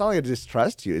not like I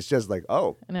distrust you. It's just like,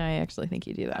 oh. No, I actually think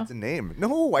you do though. That's a name.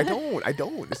 No, I don't.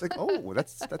 It's like, oh,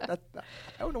 that's I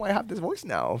don't know why I have this voice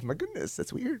now. My goodness,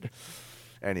 that's weird.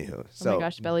 Anywho, oh my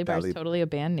gosh, belly bar is totally a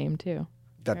band name too.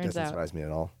 That doesn't surprise me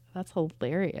at all. That's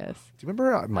hilarious. Do you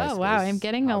remember my? Oh wow, I'm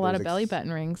getting a lot of belly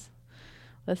button rings.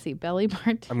 Let's see, belly bar.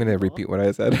 Table. I'm gonna repeat what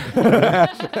I said.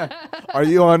 Are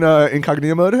you on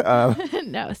incognito mode?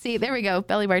 No. See, there we go.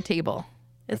 Belly bar table.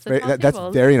 It's that's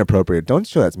very inappropriate. Don't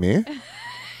show that's me.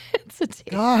 It's a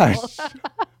table. Gosh.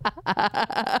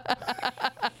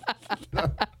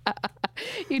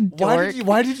 You dork.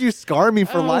 Why did you scar me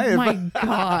for life? Oh my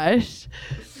gosh.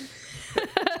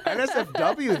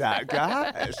 NSFW that,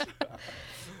 gosh.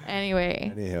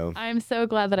 Anyway, Anywho. I'm so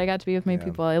glad that I got to be with my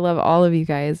people. I love all of you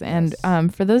guys. And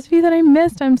for those of you that I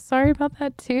missed, I'm sorry about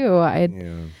that too.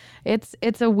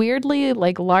 It's a weirdly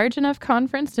like large enough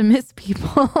conference to miss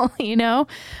people,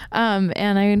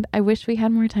 and I wish we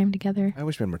had more time together. I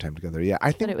wish we had more time together. Yeah,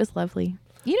 I think. But it was lovely.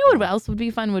 You know what else would be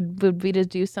fun would be to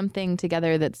do something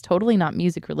together that's totally not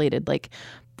music related, like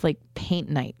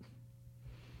paint night.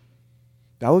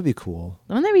 That would be cool.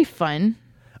 Wouldn't that be fun?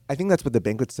 I think that's what the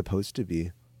banquet's supposed to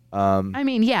be. I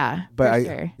mean, yeah, but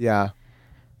sure. Yeah.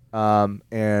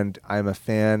 And I'm a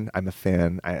fan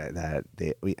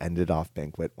that we ended off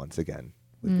banquet once again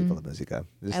with People of Musica.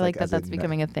 I like that that's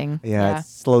becoming a thing. Yeah, it's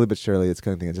slowly but surely it's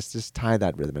kind of thing. Just tie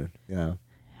that rhythm in,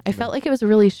 I felt like it was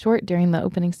really short during the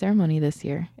opening ceremony this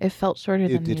year. It felt shorter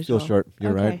than usual. It did feel short.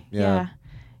 You're right. Yeah.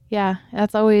 Yeah.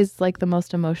 That's always like the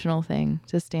most emotional thing,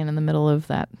 to stand in the middle of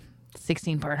that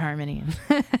 16-part harmony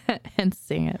and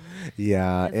sing it.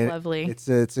 Yeah. It's lovely.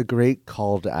 It's a great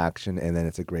call to action, and then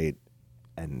it's a great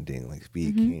ending. Like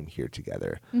we came here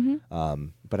together.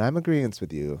 But I'm agreeing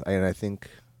with you. And I think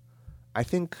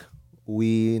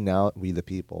we the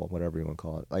people, whatever you want to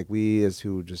call it, like we as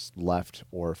who just left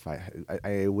or fight,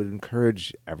 I would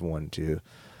encourage everyone to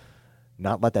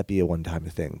not let that be a one-time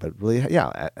thing, but really,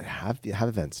 have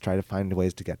events. Try to find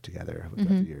ways to get together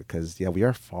because we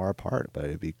are far apart,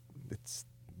 but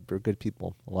we're good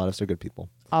people. A lot of us are good people.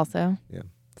 Also,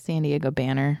 San Diego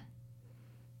banner.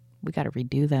 We got to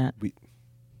redo that.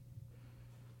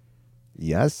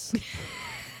 Yes.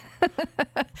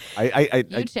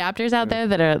 You chapters out there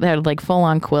that are like full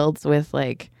on quilts with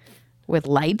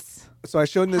lights. So I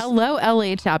showed this. Hello,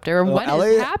 LA chapter. What is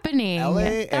LA happening?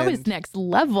 LA That was and- next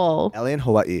level. LA and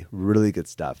Hawaii, really good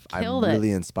stuff. Killed I'm it.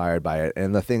 really inspired by it.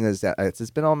 And the thing is that it's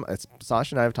been on. It's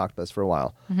Sasha and I have talked about this for a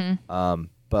while.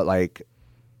 But like,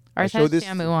 Ours showed has this-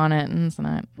 shamu on it, and it's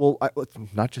not. well,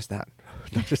 not just that,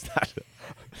 not just that.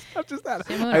 Not just that.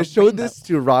 Shamu and I a showed rainbow. this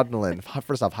to Rodnelin.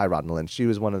 First off, hi Rodnelin. She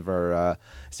was one of our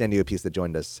San Diego peeps that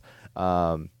joined us.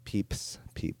 Peeps.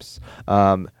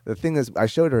 The thing is, I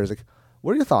showed her. I was like,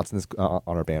 "What are your thoughts on this on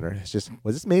our banner?" It's just,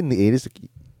 was this made in the 80s? Like,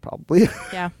 probably.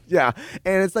 Yeah. Yeah,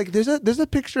 and it's like there's a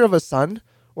picture of a sun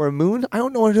or a moon. I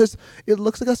don't know what it is. It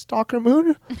looks like a stalker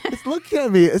moon. It's looking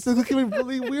at me. It's looking at me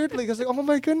really weirdly. I was like, oh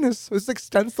my goodness. It's like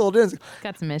stenciled in.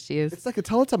 Got some issues. It's like a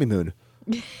Teletubby moon.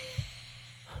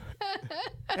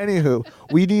 Anywho,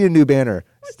 we need a new banner.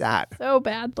 Stat. So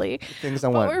badly. Things I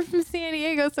But want. we're from San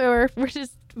Diego, so we're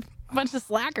just a bunch of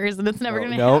slackers, and it's never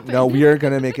going to No, happen. no, we are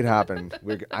gonna make it happen.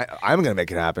 I'm gonna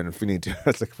make it happen if we need to.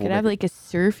 It's like, we'll Could have make it. like a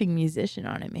surfing musician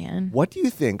on it, man. What do you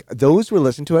think? Those who are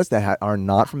listening to us that are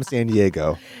not from San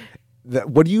Diego,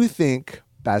 what do you think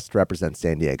best represents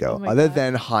San Diego, Oh my other God.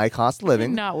 than high cost of living,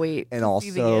 Cannot wait. and to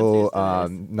see the also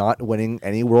answers to this. not winning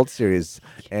any World Series,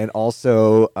 and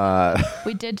also,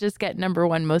 We did just get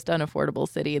 #1 most unaffordable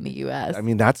city in the U.S. I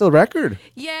mean, that's a record.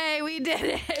 Yay, we did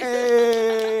it.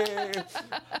 Hey.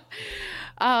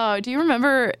 Oh, do you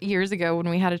remember years ago when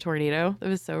we had a tornado? It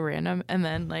was so random. And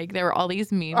then like there were all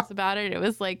these memes about it. It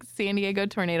was like San Diego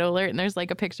tornado alert. And there's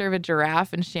like a picture of a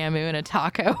giraffe and Shamu and a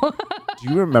taco. Do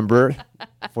you remember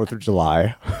 4th of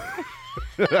July?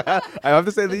 I have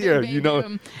to say the year. Big You know,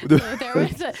 room. So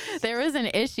there was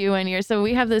an issue one year. So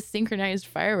we have this synchronized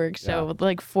fireworks show with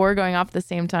like 4 going off at the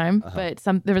same time. But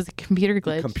there was a computer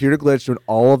glitch. computer glitch when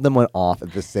all of them went off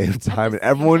at the same time, and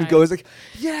everyone time. goes like,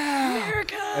 "Yeah!"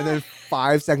 America! And then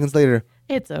 5 seconds later,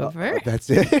 It's over. that's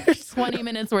it. 20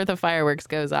 minutes worth of fireworks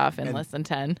goes off in less than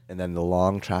 10. And then the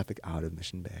long traffic out of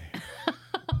Mission Bay.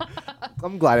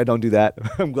 I'm glad I don't do that.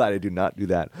 I'm glad I do not do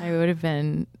that. That would have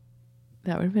been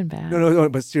bad. No.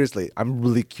 But seriously, I'm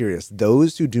really curious.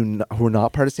 Those who who are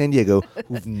not part of San Diego,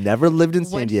 who've never lived in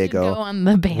San What should Diego, go on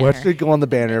the banner? what should go on the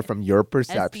banner from your That's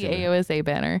the perception? AOSA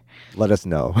banner. Let us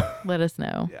know. Let us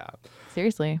know. Yeah,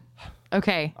 Seriously.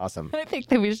 Okay. awesome. I think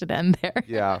that we should end there.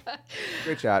 Yeah,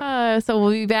 great chat. So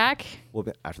we'll be back We'll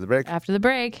be after the break. after the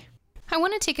break. I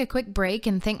want to take a quick break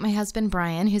and thank my husband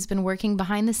Brian, who's been working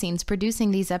behind the scenes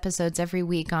producing these episodes every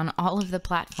week on all of the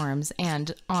platforms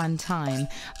and on time.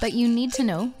 But you need to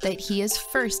know that he is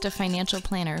first a financial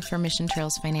planner for Mission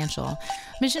Trails Financial.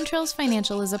 Mission Trails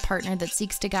Financial is a partner that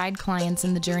seeks to guide clients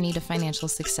in the journey to financial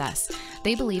success.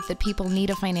 They believe that people need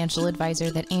a financial advisor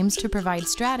that aims to provide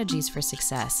strategies for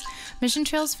success. Mission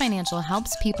Trails Financial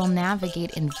helps people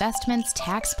navigate investments,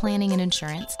 tax planning, and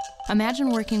insurance. Imagine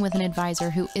working with an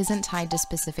advisor who isn't tied to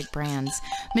specific brands.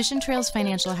 Mission Trails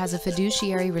Financial has a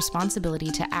fiduciary responsibility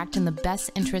to act in the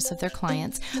best interests of their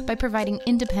clients by providing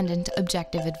independent,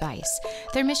 objective advice.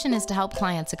 Their mission is to help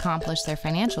clients accomplish their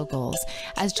financial goals.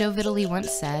 As Joe Vitale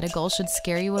once said, a goal should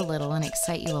scare you a little and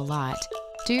excite you a lot.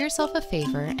 Do yourself a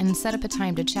favor and set up a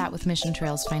time to chat with Mission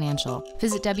Trails Financial.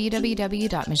 Visit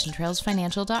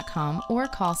www.missiontrailsfinancial.com or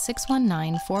call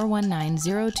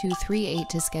 619-419-0238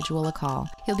 to schedule a call.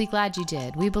 You'll be glad you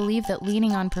did. We believe that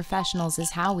leaning on professionals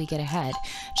is how we get ahead.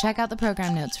 Check out the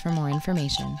program notes for more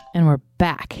information. And we're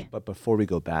back. But before we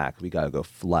go back, we gotta go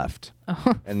left.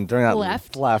 And during that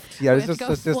Fleft? yeah, We let's have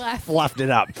just to go fleft. fluffed it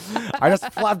up. I just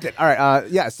fluffed it. All right,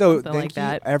 yeah. So Something thank like you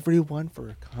that. everyone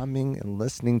for coming and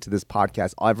listening to this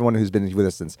podcast. Everyone who's been with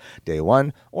us since day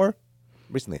one or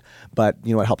recently. But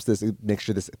you know what helps this make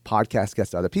sure this podcast gets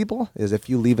to other people is if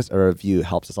you leave us a review, it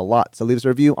helps us a lot. So leave us a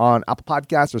review on Apple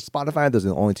Podcasts or Spotify. Those are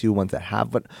the only 2 ones that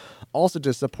have. But also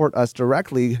to support us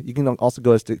directly, you can also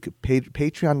go to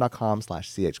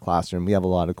patreon.com/chclassroom. We have a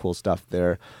lot of cool stuff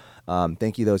there.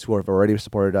 Thank you those who have already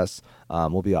supported us.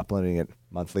 We'll be uploading it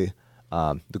monthly.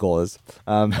 The goal is.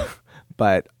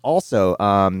 But also,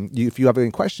 if you have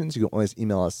any questions, you can always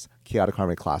email us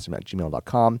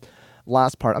chaoticharmonyclassroom@gmail.com.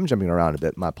 Last part, I'm jumping around a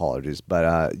bit. My apologies.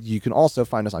 But you can also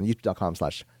find us on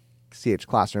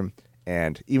youtube.com/chclassroom.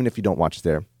 And even if you don't watch us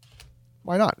there,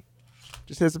 why not?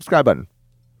 Just hit the subscribe button.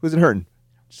 Who's it hurting?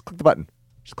 Just click the button.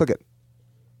 Just click it.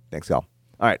 Thanks, y'all.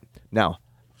 All right. Now,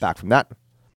 back from that.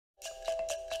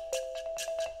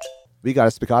 We got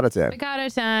a spiccato today.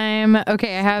 Spiccato time.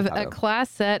 Okay, I have a Spiccato. class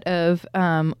set of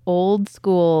old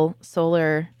school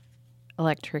solar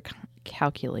electric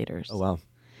calculators. Oh, wow.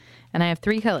 And I have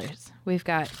 3 colors. We've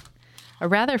got a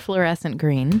rather fluorescent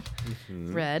green,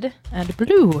 red, and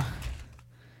blue.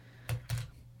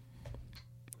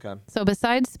 Okay. So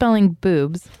besides spelling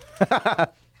boobs,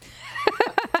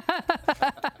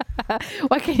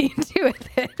 What can you do with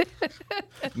it?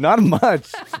 Not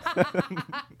much.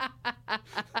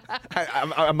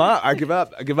 I'm not. I give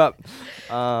up.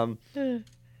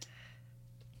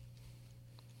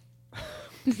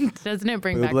 Doesn't it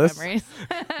bring Boobless? back memories?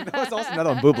 That was also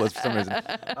another one, boobless, for some reason.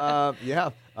 Yeah.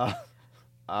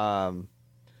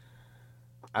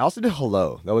 I also did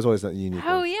hello. That was always a unique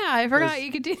Oh one. yeah, I forgot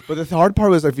you could do. But the hard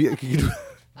part was if you could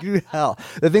do hell.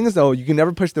 The thing is though, you can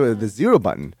never push the zero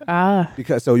button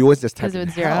because so you always just type 'Cause it in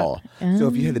would zero hell. out. So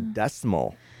if you hit the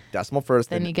decimal first,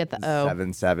 Then you get the O.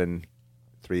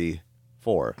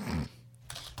 7734.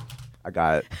 I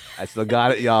got it. I still got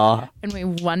it, y'all. And we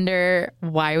wonder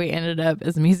why we ended up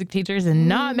as music teachers and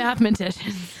not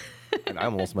mathematicians. And I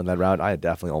almost went that route. I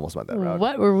definitely almost went that route.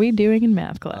 What were we doing in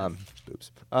math class?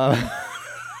 Boobs.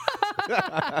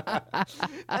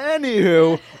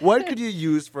 Anywho, what could you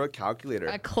use for a calculator?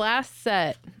 A class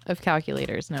set of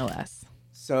calculators, no less.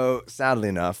 So, sadly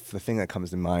enough, the thing that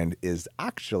comes to mind is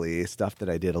actually stuff that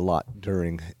I did a lot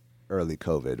during early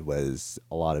COVID was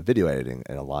a lot of video editing,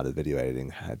 and a lot of video editing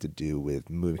had to do with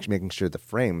making sure the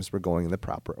frames were going in the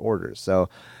proper order. So,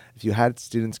 if you had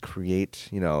students create,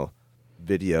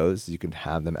 videos, you could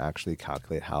have them actually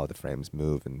calculate how the frames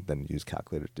move and then use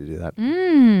calculator to do that.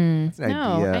 That's an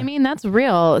idea. I mean, that's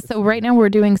real. So right now we're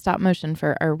doing stop motion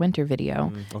for our winter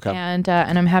video. Okay. And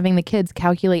I'm having the kids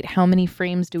calculate how many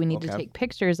frames do we need to take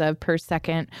pictures of per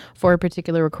second for a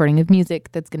particular recording of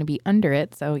music that's going to be under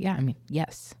it. So yeah, I mean,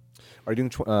 yes. Are you doing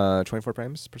 24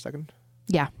 frames per second?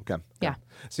 Yeah. Okay. Yeah.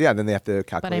 So yeah, then they have to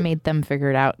calculate. But I made them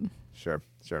figure it out. Sure.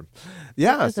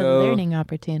 Yeah. It was a learning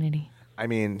opportunity. I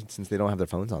mean, since they don't have their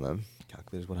phones on them,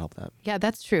 calculators would help that. Yeah,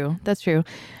 that's true.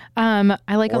 I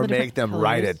like all or the make them colors.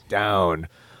 write it down,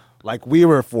 like we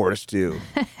were forced to.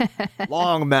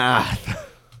 Long math.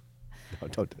 No,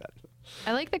 don't do that.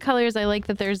 I like the colors. I like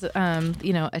that there's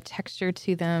a texture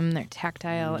to them. They're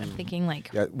tactile. I'm thinking like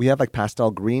Yeah, we have like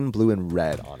pastel green, blue, and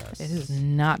red on us. it is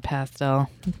not pastel.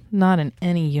 Not in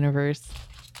any universe.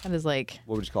 That is like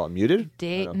What would you call it? Muted?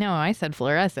 No, I said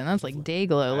fluorescent. That's like day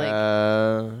glow. Like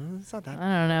It's not that.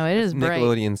 I don't know. It is bright.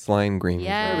 Nickelodeon slime green.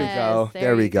 Yes, There we go. there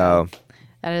There we you go.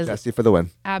 That is Jesse for the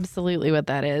win. absolutely what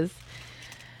that is.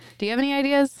 Do you have any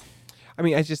ideas? I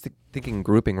mean, I was just thinking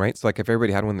grouping, right? So like if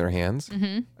everybody had one in their hands,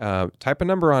 type a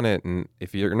number on it, and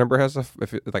if your number has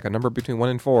a number between 1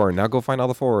 and 4, now go find all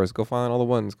the 4s, go find all the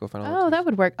 1s, go find all the 2s. Oh, that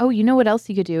would work. Oh, you know what else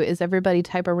you could do is everybody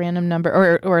type a random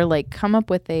number or like come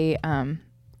up with a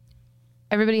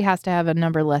everybody has to have a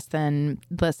number less than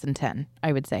 10,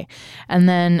 I would say. And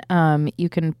then you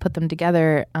can put them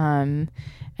together and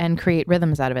create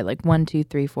rhythms out of it, like 1, 2,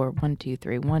 3, 4, 1, 2,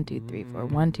 3, 1, 2, 3, 4,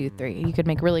 1, 2, 3. You could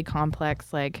make really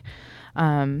complex like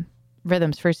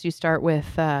rhythms. First, you start with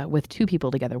 2 people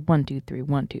together, 1, 2, 3,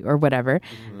 1, 2, or whatever,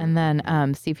 and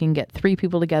then see if you can get 3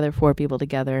 people together, 4 people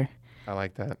together. I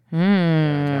like that.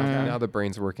 Mm. Now the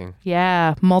brain's working.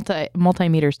 Yeah,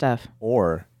 multimeter stuff,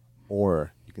 Or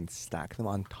you can stack them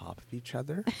on top of each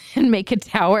other. and make a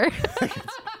tower.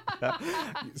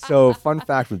 So, fun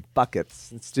fact with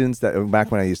buckets, students that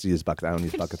back when I used to use buckets, I don't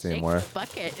use buckets Shake anymore. the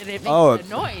bucket, and it makes Oh. a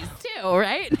noise too,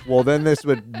 right? Well, then this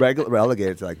would relegate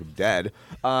it to like dead.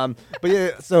 But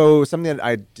yeah, so something that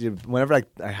I did whenever I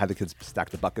had the kids stack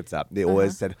the buckets up, they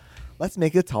always said, "Let's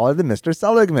make it taller than Mr.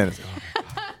 Seligman."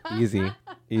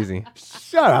 Easy.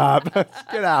 Shut up!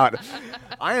 Get out!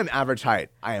 I am average height.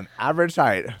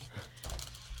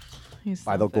 He's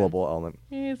By the something. global element.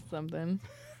 He's something.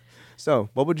 So,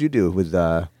 what would you do with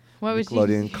What would you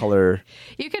Nickelodeon color?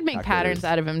 You could make calculators? patterns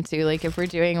out of them too. Like if we're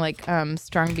doing like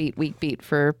strong beat, weak beat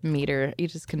for meter, you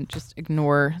just can just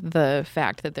ignore the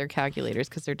fact that they're calculators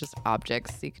because they're just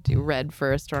objects. You could do red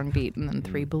for a strong beat and then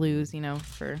 3 blues,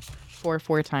 for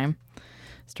 4 time.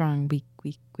 Strong, weak,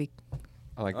 weak, weak.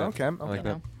 I like that. Okay. I like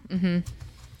that.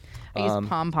 I use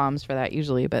pom poms for that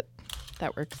usually, but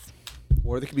that works.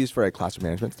 Or they could be used for like classroom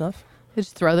management stuff.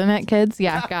 Just throw them at kids.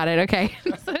 Yeah, got it. Okay.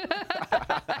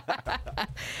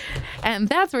 And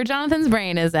that's where Jonathan's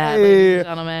brain is at, ladies and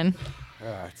gentlemen.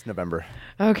 It's November.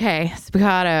 Okay,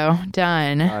 spiccato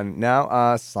done.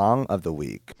 Now, song of the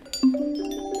week.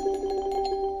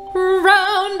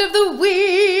 Round of the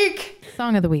week.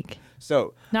 Song of the week.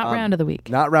 So Not round of the week.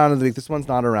 Not round of the week. This one's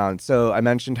not around. So I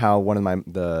mentioned how one of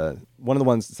the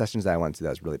sessions that I went to that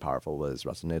was really powerful was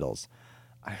Russell Nadels.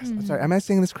 I'm sorry, am I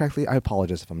saying this correctly? I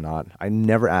apologize if I'm not. I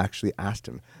never actually asked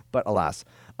him, but alas.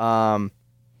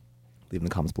 leave in the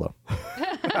comments below.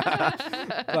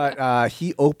 But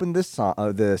he opened the song,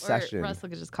 the session. Russell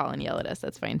could just call and yell at us.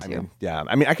 That's fine too.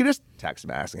 I mean, I could just text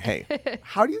him asking, "Hey,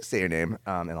 how do you say your name?"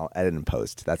 And I'll edit and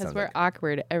post. That Because sounds we're like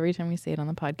awkward every time we say it on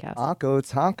the podcast.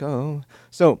 Taco.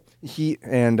 So he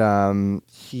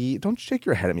don't shake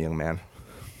your head at me, young man.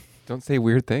 Don't say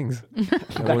weird things.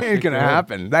 That ain't gonna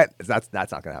happen. That's not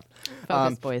gonna happen.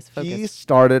 Focus, boys. Focus. He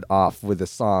started off with a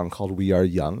song called "We Are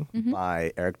Young"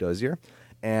 by Eric Dozier,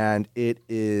 and it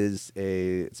is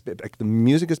the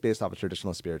music is based off a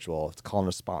traditional spiritual. It's call and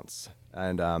response,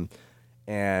 and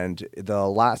the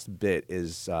last bit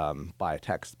is by a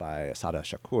text by Sada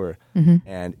Shakur,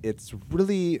 and it's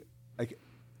really like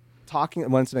talking.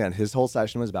 Once again, his whole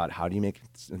session was about how do you make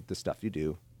the stuff you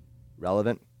do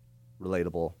relevant,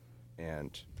 relatable,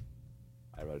 and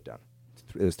I wrote it down.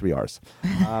 It was 3 R's.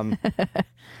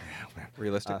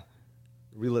 Realistic.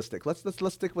 Realistic. Let's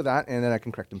stick with that, and then I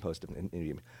can correct and post if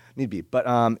need be. But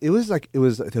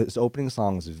his opening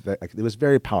song was it was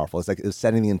very powerful. It's like it was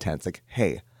setting the intent. It's like,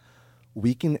 hey,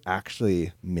 we can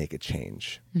actually make a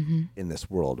change in this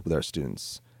world with our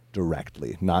students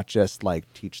directly, not just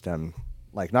teach them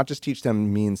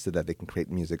means so that they can create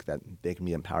music that they can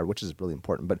be empowered, which is really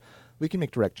important. But we can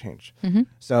make direct change.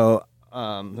 So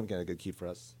let me get a good key for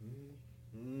us.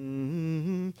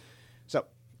 So,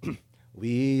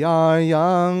 we are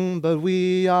young, but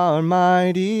we are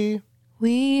mighty.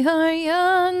 We are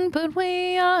young, but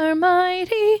we are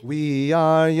mighty. We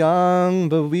are young,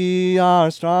 but we are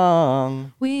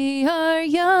strong. We are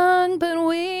young, but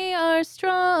we are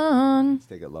strong. Let's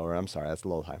take it lower. I'm sorry, that's a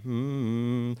little high.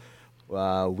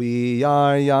 We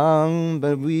are young,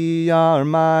 but we are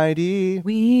mighty.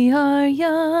 We are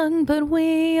young, but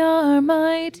we are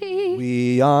mighty.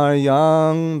 We are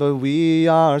young, but we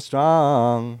are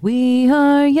strong. We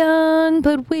are young,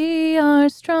 but we are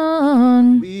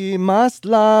strong. We must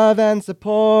love and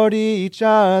support each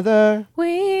other.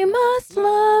 We must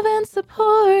love and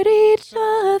support each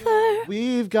other.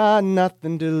 We've got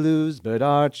nothing to lose but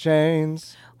our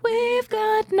chains. We've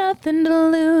got nothing to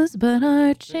lose but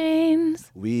our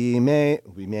chains. We may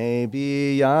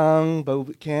be young,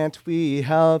 but can't we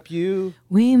help you?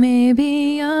 We may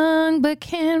be young, but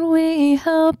can we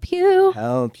help you?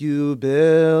 Help you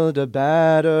build a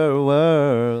better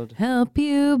world. Help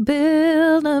you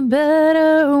build a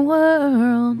better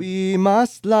world. We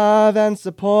must love and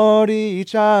support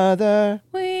each other.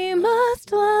 We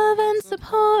must love and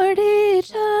support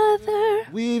each other.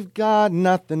 We've got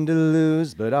nothing to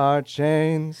lose but our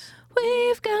chains.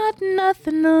 We've got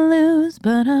nothing to lose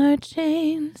but our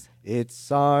chains.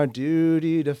 It's our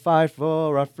duty to fight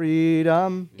for our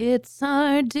freedom. It's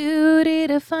our duty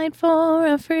to fight for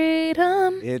our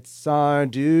freedom. It's our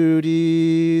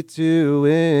duty to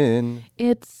win.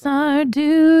 It's our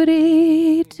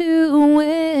duty to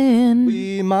win.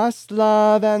 We must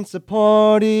love and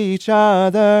support each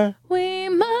other. We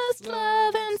must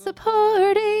love and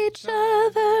support each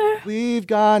other. We've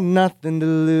got nothing to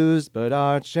lose but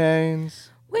our chains.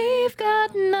 We've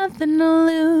got nothing to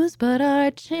lose but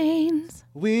our chains.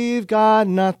 We've got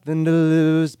nothing to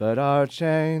lose but our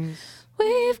chains.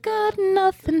 We've got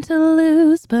nothing to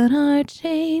lose but our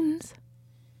chains.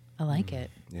 I like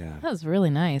it. Yeah. That was really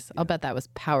nice. I'll bet that was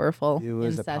powerful It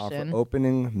was in a powerful session.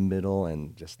 opening, middle,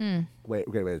 and just great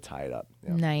way to tie it up.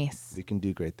 Yeah. Nice. We can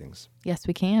do great things. Yes,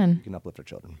 we can. We can uplift our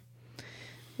children.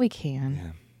 We can.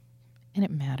 Yeah. And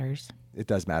it matters. It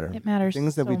does matter. It matters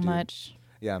Things that so we do. much.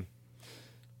 Yeah.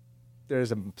 There's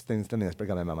something that's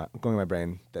going in my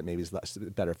brain that maybe is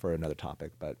better for another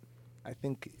topic, but I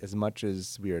think as much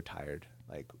as we are tired,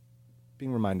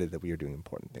 being reminded that we are doing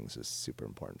important things is super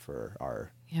important for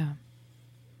our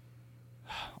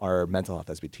mental health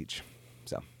as we teach.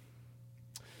 So,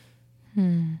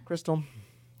 Crystal,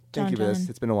 thank you for this. John.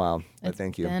 It's been a while, but It's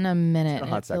thank you. been a minute. It's been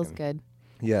a hot It feels second. good.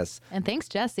 Yes. And thanks,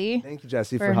 Jesse. Thank you,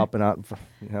 Jesse, for For- helping out.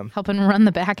 Helping run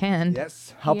the back end.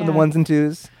 Yes, helping the Yeah. ones and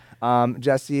twos.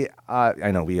 Jesse,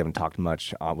 I know we haven't talked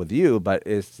much with you, but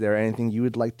is there anything you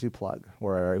would like to plug,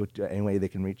 or any way they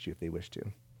can reach you if they wish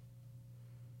to?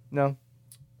 No?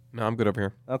 No, I'm good over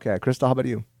here. Okay. Crystal, how about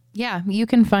you? Yeah, you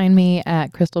can find me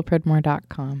at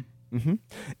crystalpridmore.com. Mm-hmm.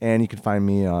 And you can find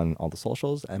me on all the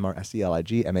socials,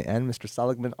 MRSELIGMAN, Mr.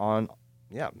 Seligman on,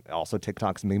 also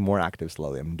TikTok's being more active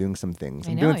slowly. I'm doing some things.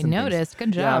 I I'm know, doing I some things. noticed.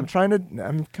 Good Yeah, job.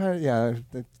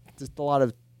 just a lot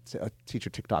of teacher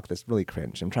TikTok that's really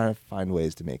cringe. I'm trying to find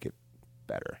ways to make it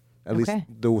better. At least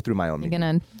through my own You're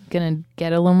media. gonna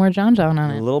get a little more John on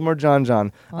A it. little more John.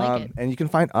 I like it. And you can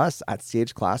find us at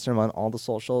CH Classroom on all the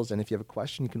socials. And if you have a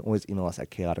question, you can always email us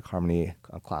at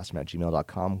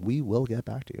chaoticharmonyclassroom@gmail.com. We will get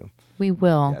back to you. We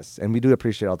will. Yes. And we do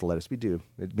appreciate all the letters. We do.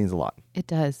 It means a lot. It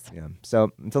does. Yeah.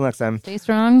 So until next time, Stay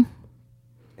strong.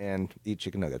 and eat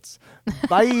chicken nuggets.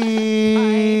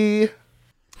 Bye.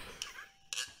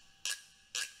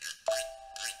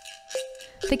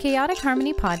 The Chaotic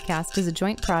Harmony podcast is a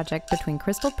joint project between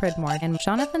Crystal Pridmore and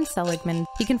Jonathan Seligman.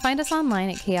 You can find us online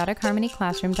at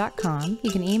chaoticharmonyclassroom.com.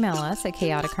 You can email us at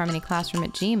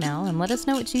chaoticharmonyclassroom@gmail and let us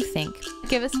know what you think.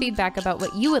 Give us feedback about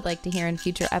what you would like to hear in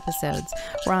future episodes.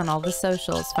 We're on all the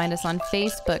socials. Find us on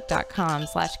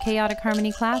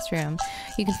facebook.com/chaoticharmonyclassroom.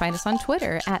 You can find us on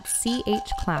Twitter at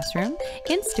 @CHClassroom,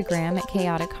 Instagram at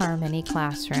Chaotic Harmony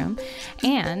Classroom,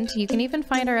 and you can even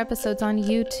find our episodes on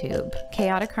YouTube.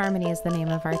 Chaotic Harmony is the name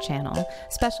of our channel.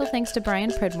 Special thanks to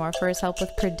Brian Pridmore for his help with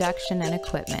production and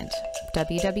equipment.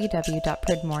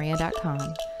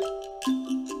 www.pridmoria.com.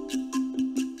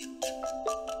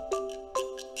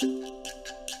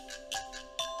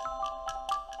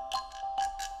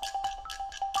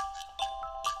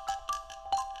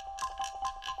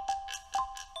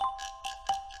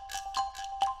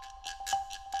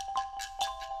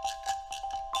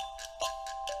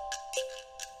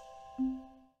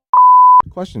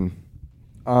 Question.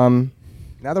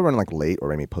 Now that we're in like late or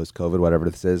maybe post-COVID, whatever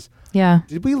this is, Yeah.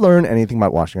 did we learn anything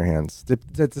about washing our hands?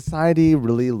 Did society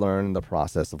really learn the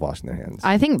process of washing their hands?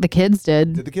 I think the kids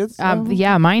did. Did the kids?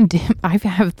 Yeah, mine did. I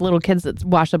have little kids that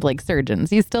wash up like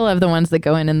surgeons. You still have the ones that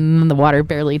go in and the water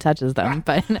barely touches them.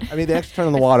 But I mean, the extra turn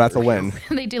on the water, that's a win.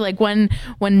 they do like one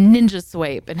ninja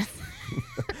swipe and it's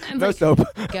No like, soap.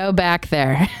 go back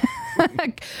there.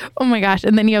 Oh my gosh.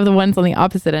 And then you have the ones on the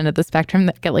opposite end of the spectrum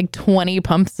that get like 20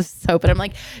 pumps of soap. And I'm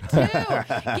like,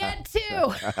 get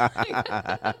two.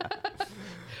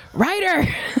 Ryder.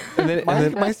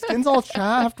 My skin's all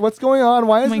chapped. What's going on?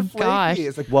 Why is Oh my it flaky? gosh.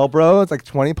 It's like, well, bro, it's like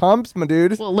 20 pumps, my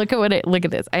dude. Well, look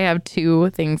at this. I have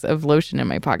 2 things of lotion in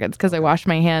my pockets because I wash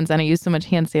my hands and I use so much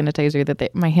hand sanitizer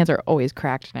that my hands are always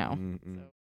cracked now.